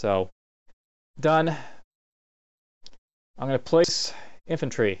defending. So done. I'm gonna place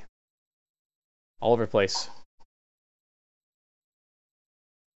infantry all over the place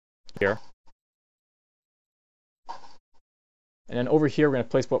here. And then over here, we're going to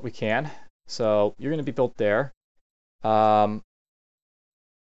place what we can. So you're going to be built there. Well,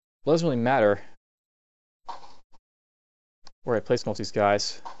 it doesn't really matter where I place most of these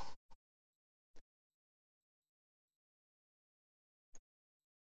guys.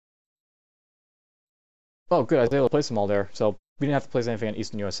 Oh, good. I was able to place them all there. So we didn't have to place anything in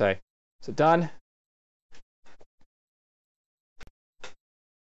Eastern USA. So done.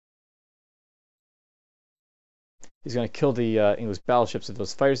 He's going to kill the English battleships of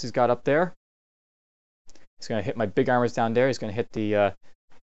those fighters he's got up there. He's going to hit my big armors down there. He's going to hit the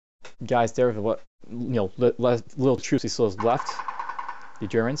guys there with what little troops he still has left, the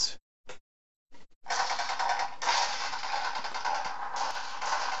Germans.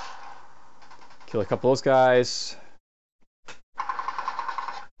 Kill a couple of those guys.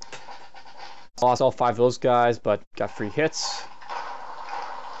 Lost all 5 of those guys, but got 3 hits.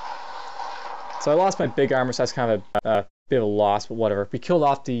 So I lost my big armor, so that's kind of a bit of a loss, but whatever. We killed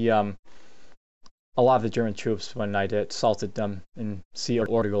off the a lot of the German troops when I assaulted them in Sea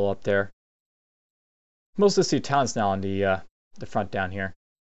Ortegal up there. Most of the Italians now on the front down here.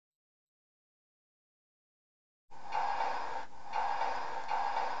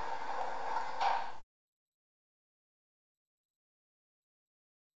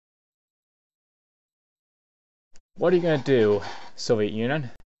 What are you going to do, Soviet Union?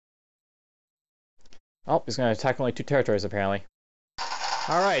 Oh, he's going to attack only 2 territories, apparently.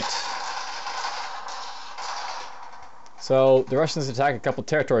 Alright. So, the Russians attack a couple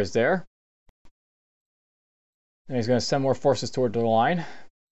territories there. And he's going to send more forces toward the line.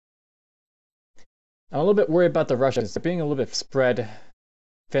 I'm a little bit worried about the Russians. They're being a little bit spread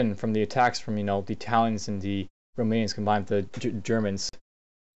thin from the attacks from, the Italians and the Romanians combined with the Germans.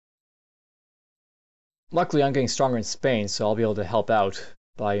 Luckily, I'm getting stronger in Spain, so I'll be able to help out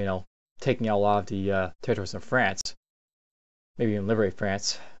by, taking out a lot of the territories in France. Maybe even liberate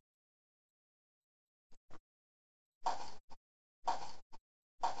France.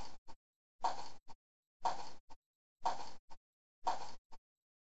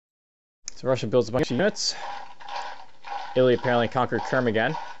 So Russia builds a bunch of units. Italy apparently conquered Krim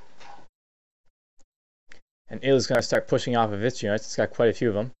again. And Italy's going to start pushing off of its units. It's got quite a few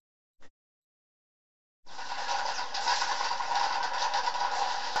of them.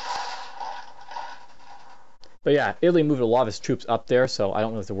 But yeah, Italy moved a lot of its troops up there, so I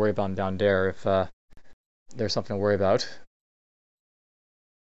don't really have to worry about them down there if there's something to worry about.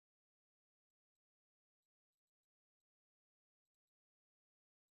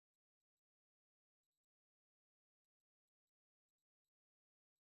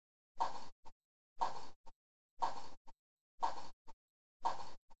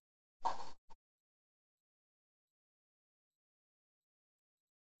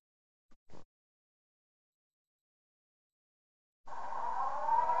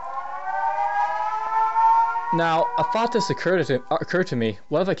 Now, a thought just occurred to me.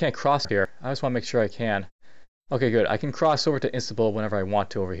 What if I can't cross here? I just want to make sure I can. Okay, good. I can cross over to Istanbul whenever I want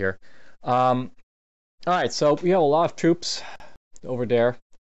to over here. Alright, so we have a lot of troops over there,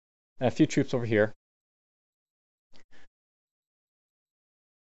 and a few troops over here.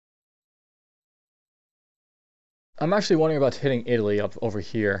 I'm actually wondering about hitting Italy up over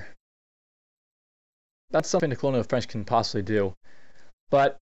here. That's something the colonial French can possibly do.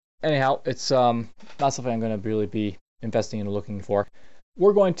 But anyhow, it's not something I'm going to really be investing in and looking for.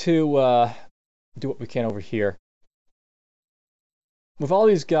 We're going to do what we can over here. With all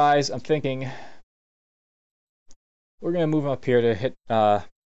these guys, I'm thinking We're going to move up here to hit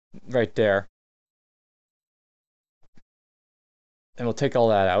right there. And we'll take all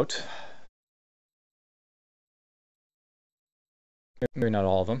that out. Maybe not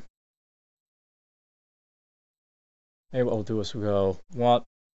all of them. Maybe what we'll do is we'll go womp,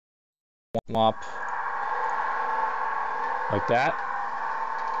 womp, like that.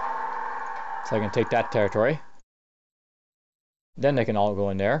 So I can take that territory. Then they can all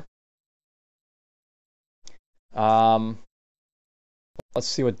go in there. Let's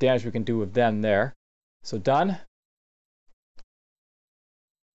see what damage we can do with them there. So done.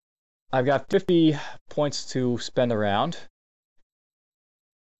 I've got 50 points to spend around.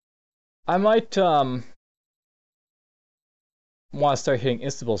 I might want to start hitting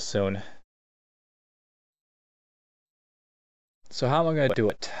instables soon. So how am I going to do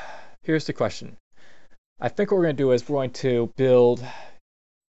it? Here's the question. I think what we're going to do is we're going to build...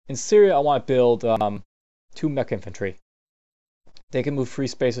 In Syria, I want to build 2 mech infantry. They can move free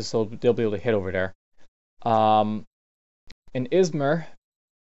spaces, so they'll be able to hit over there. In Izmir,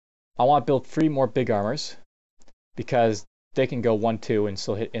 I want to build 3 more big armors, because they can go 1-2 and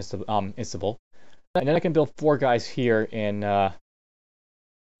still hit instable. And then I can build 4 guys here in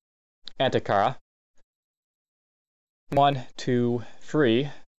Antakara. 1, 2, 3,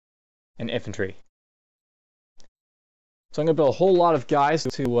 and infantry. So I'm going to build a whole lot of guys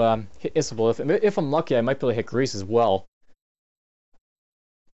to hit instable. If I'm lucky, I might be able to hit Greece as well.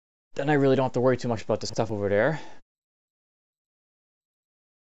 Then I really don't have to worry too much about the stuff over there.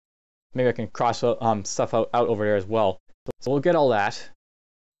 Maybe I can cross stuff out over there as well. So we'll get all that.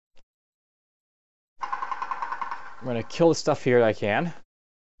 I'm going to kill the stuff here that I can.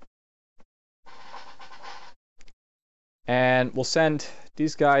 And we'll send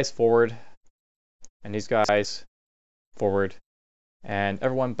these guys forward. And these guys forward. And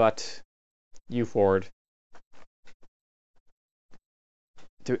everyone but you forward.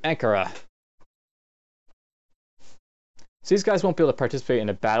 To Ankara. So these guys won't be able to participate in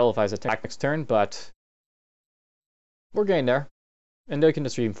a battle if I attack next turn, but we're getting there. And they can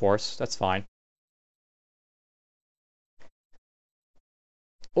just reinforce, that's fine.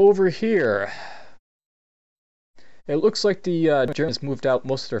 Over here, it looks like the Germans moved out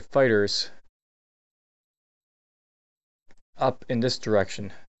most of their fighters up in this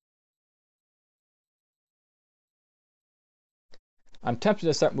direction. I'm tempted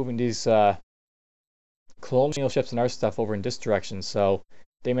to start moving these colonial ships and our stuff over in this direction, so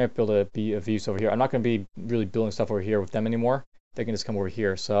they might be able to be of use over here. I'm not going to be really building stuff over here with them anymore. They can just come over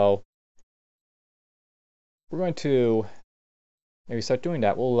here. So we're going to maybe start doing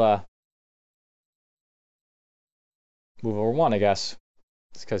that. We'll move over 1, I guess.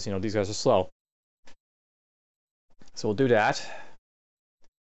 It's because, you know, these guys are slow. So we'll do that.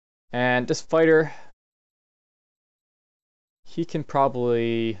 And this fighter, he can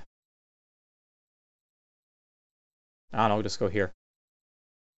probably... I don't know, we'll just go here.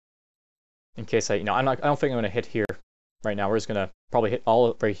 In case I don't think I'm going to hit here right now. We're just going to probably hit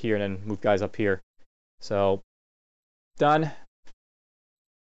all right here and then move guys up here. So, done.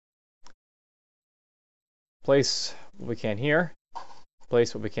 Place what we can here.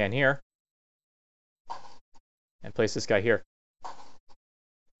 Place what we can here. And place this guy here.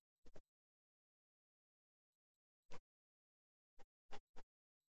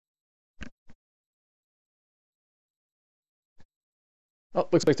 Oh,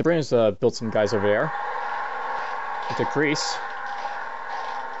 looks like the British built some guys over there. Into Greece.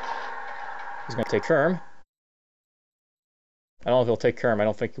 He's going to take Kerm. I don't know if he'll take Kerm. I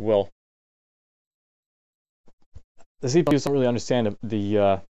don't think he will. The CPU doesn't really understand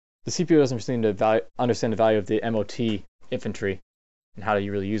the CPU doesn't understand the value of the MOT infantry and how do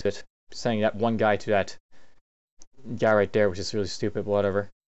you really use it. Sending that one guy to that guy right there, which is really stupid. But whatever.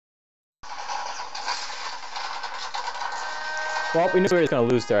 Well, we knew he was going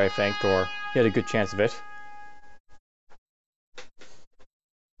to lose there, I think, or he had a good chance of it.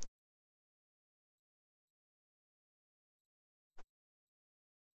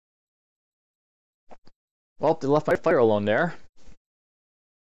 Well, they left my fighter alone there.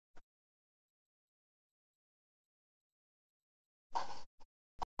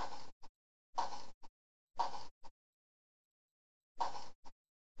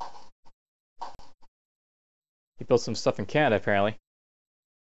 He built some stuff in Canada, apparently.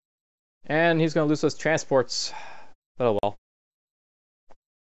 And he's going to lose those transports. But oh well.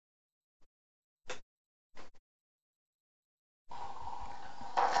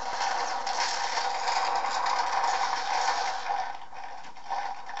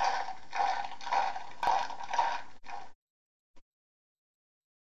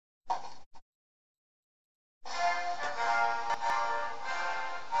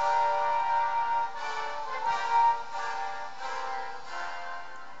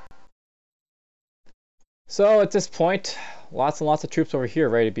 So at this point, lots and lots of troops over here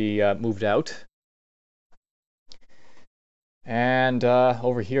ready to be moved out. And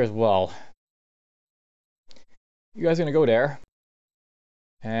over here as well. You guys are going to go there.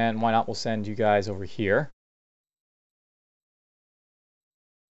 And why not, we'll send you guys over here.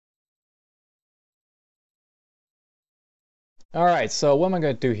 Alright, so what am I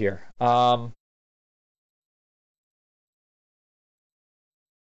going to do here?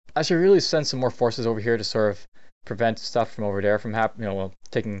 I should really send some more forces over here to sort of prevent stuff from over there from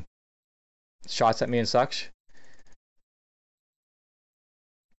taking shots at me and such.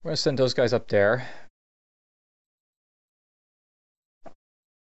 We're going to send those guys up there.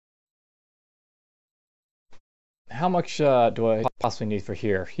 How much do I possibly need for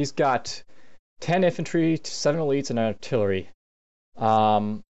here? He's got 10 infantry, 7 elites, and artillery.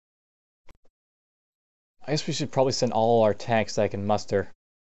 I guess we should probably send all our tanks that I can muster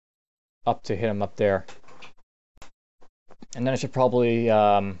up to hit him up there. And then I should probably you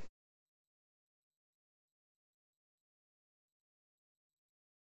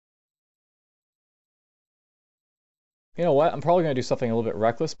know what? I'm probably going to do something a little bit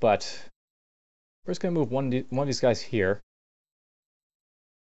reckless, but we're just going to move one of these guys here.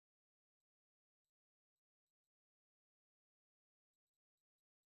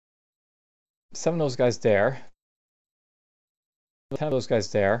 Seven of those guys there. 10 of those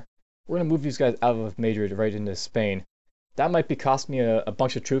guys there. We're going to move these guys out of Madrid right into Spain. That might be cost me a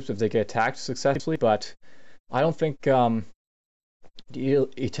bunch of troops if they get attacked successfully, but I don't think the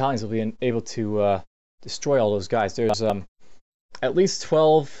Italians will be able to destroy all those guys. There's at least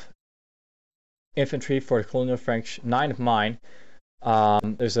 12 infantry for the colonial French, 9 of mine.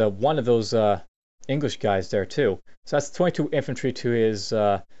 There's one of those English guys there too. So that's 22 infantry to his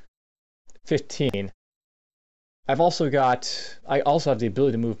 15. I also have the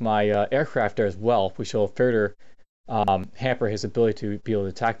ability to move my aircraft there as well, which will further hamper his ability to be able to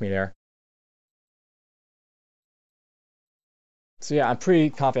attack me there. So yeah, I'm pretty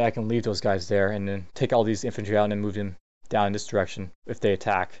confident I can leave those guys there and then take all these infantry out and then move them down in this direction if they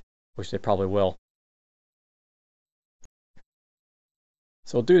attack, which they probably will.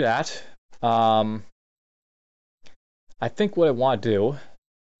 So we'll do that. I think what I want to do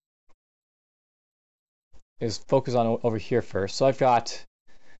is focus on over here first. So I've got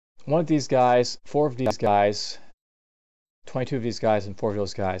one of these guys, 4 of these guys, 22 of these guys, and 4 of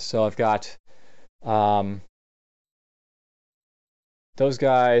those guys. So I've got those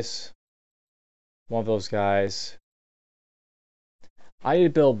guys, one of those guys. I need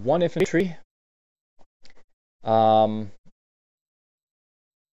to build 1 infantry. I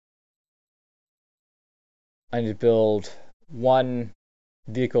need to build 1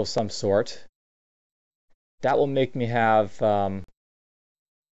 vehicle of some sort. That will make me have 1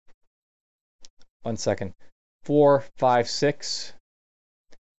 second. 4, 5, 6.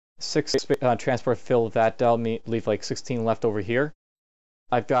 6 transport filled. That'll leave like 16 left over here.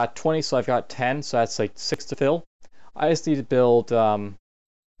 I've got 20, so I've got 10, so that's like 6 to fill. I just need to build an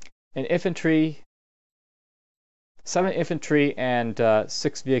infantry, 7 infantry, and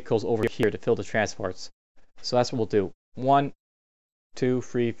 6 vehicles over here to fill the transports. So that's what we'll do. 1, 2,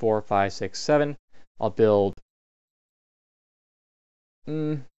 3, 4, 5, 6, 7. I'll build.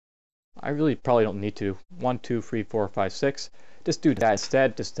 I really probably don't need to. 1, 2, 3, 4, 5, 6. Just do that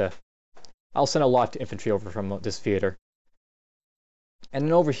instead. I'll send a lot to infantry over from this theater. And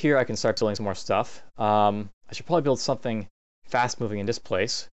then over here I can start building some more stuff. I should probably build something fast moving in this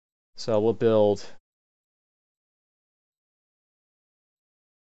place. So we'll build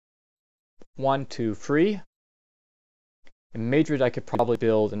 1, 2, 3. In Madrid I could probably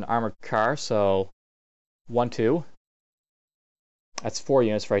build an armored car, so 1, 2. That's 4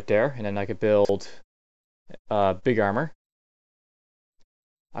 units right there. And then I could build big armor.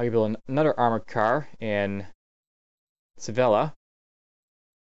 I could build another armored car in Sevilla.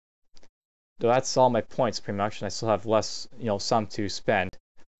 So that's all my points pretty much, and I still have less, some to spend.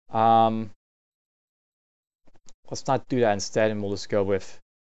 Let's not do that instead, and we'll just go with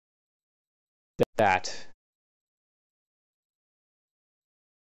that.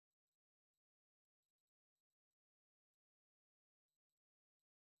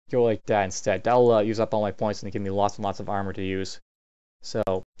 Go like that instead. That'll use up all my points and give me lots and lots of armor to use.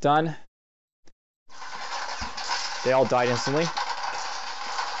 So, done. They all died instantly.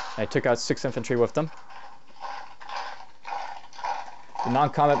 I took out 6 infantry with them. The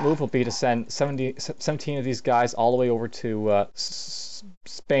non-combat move will be to send 17 of these guys all the way over to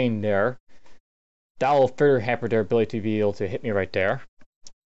Spain there. That will further hamper their ability to be able to hit me right there.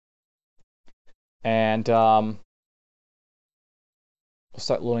 And we'll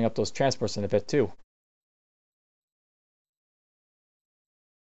start loading up those transports in a bit too.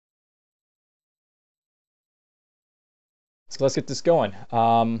 So let's get this going.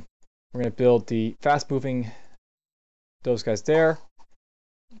 We're going to build the fast-moving, those guys there.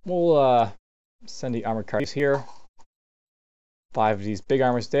 We'll send the armored cars here. 5 of these big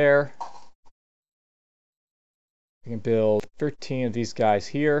armors there. We can build 13 of these guys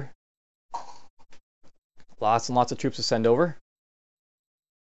here. Lots and lots of troops to send over.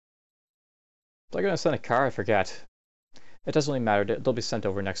 Was I going to send a car? I forget. It doesn't really matter. They'll be sent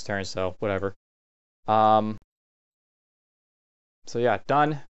over next turn, so whatever. So yeah,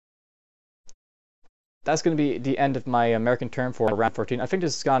 done. That's going to be the end of my American turn for round 14. I think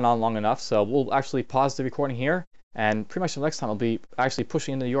this has gone on long enough, so we'll actually pause the recording here, and pretty much the next time I'll be actually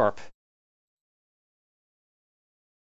pushing into Europe.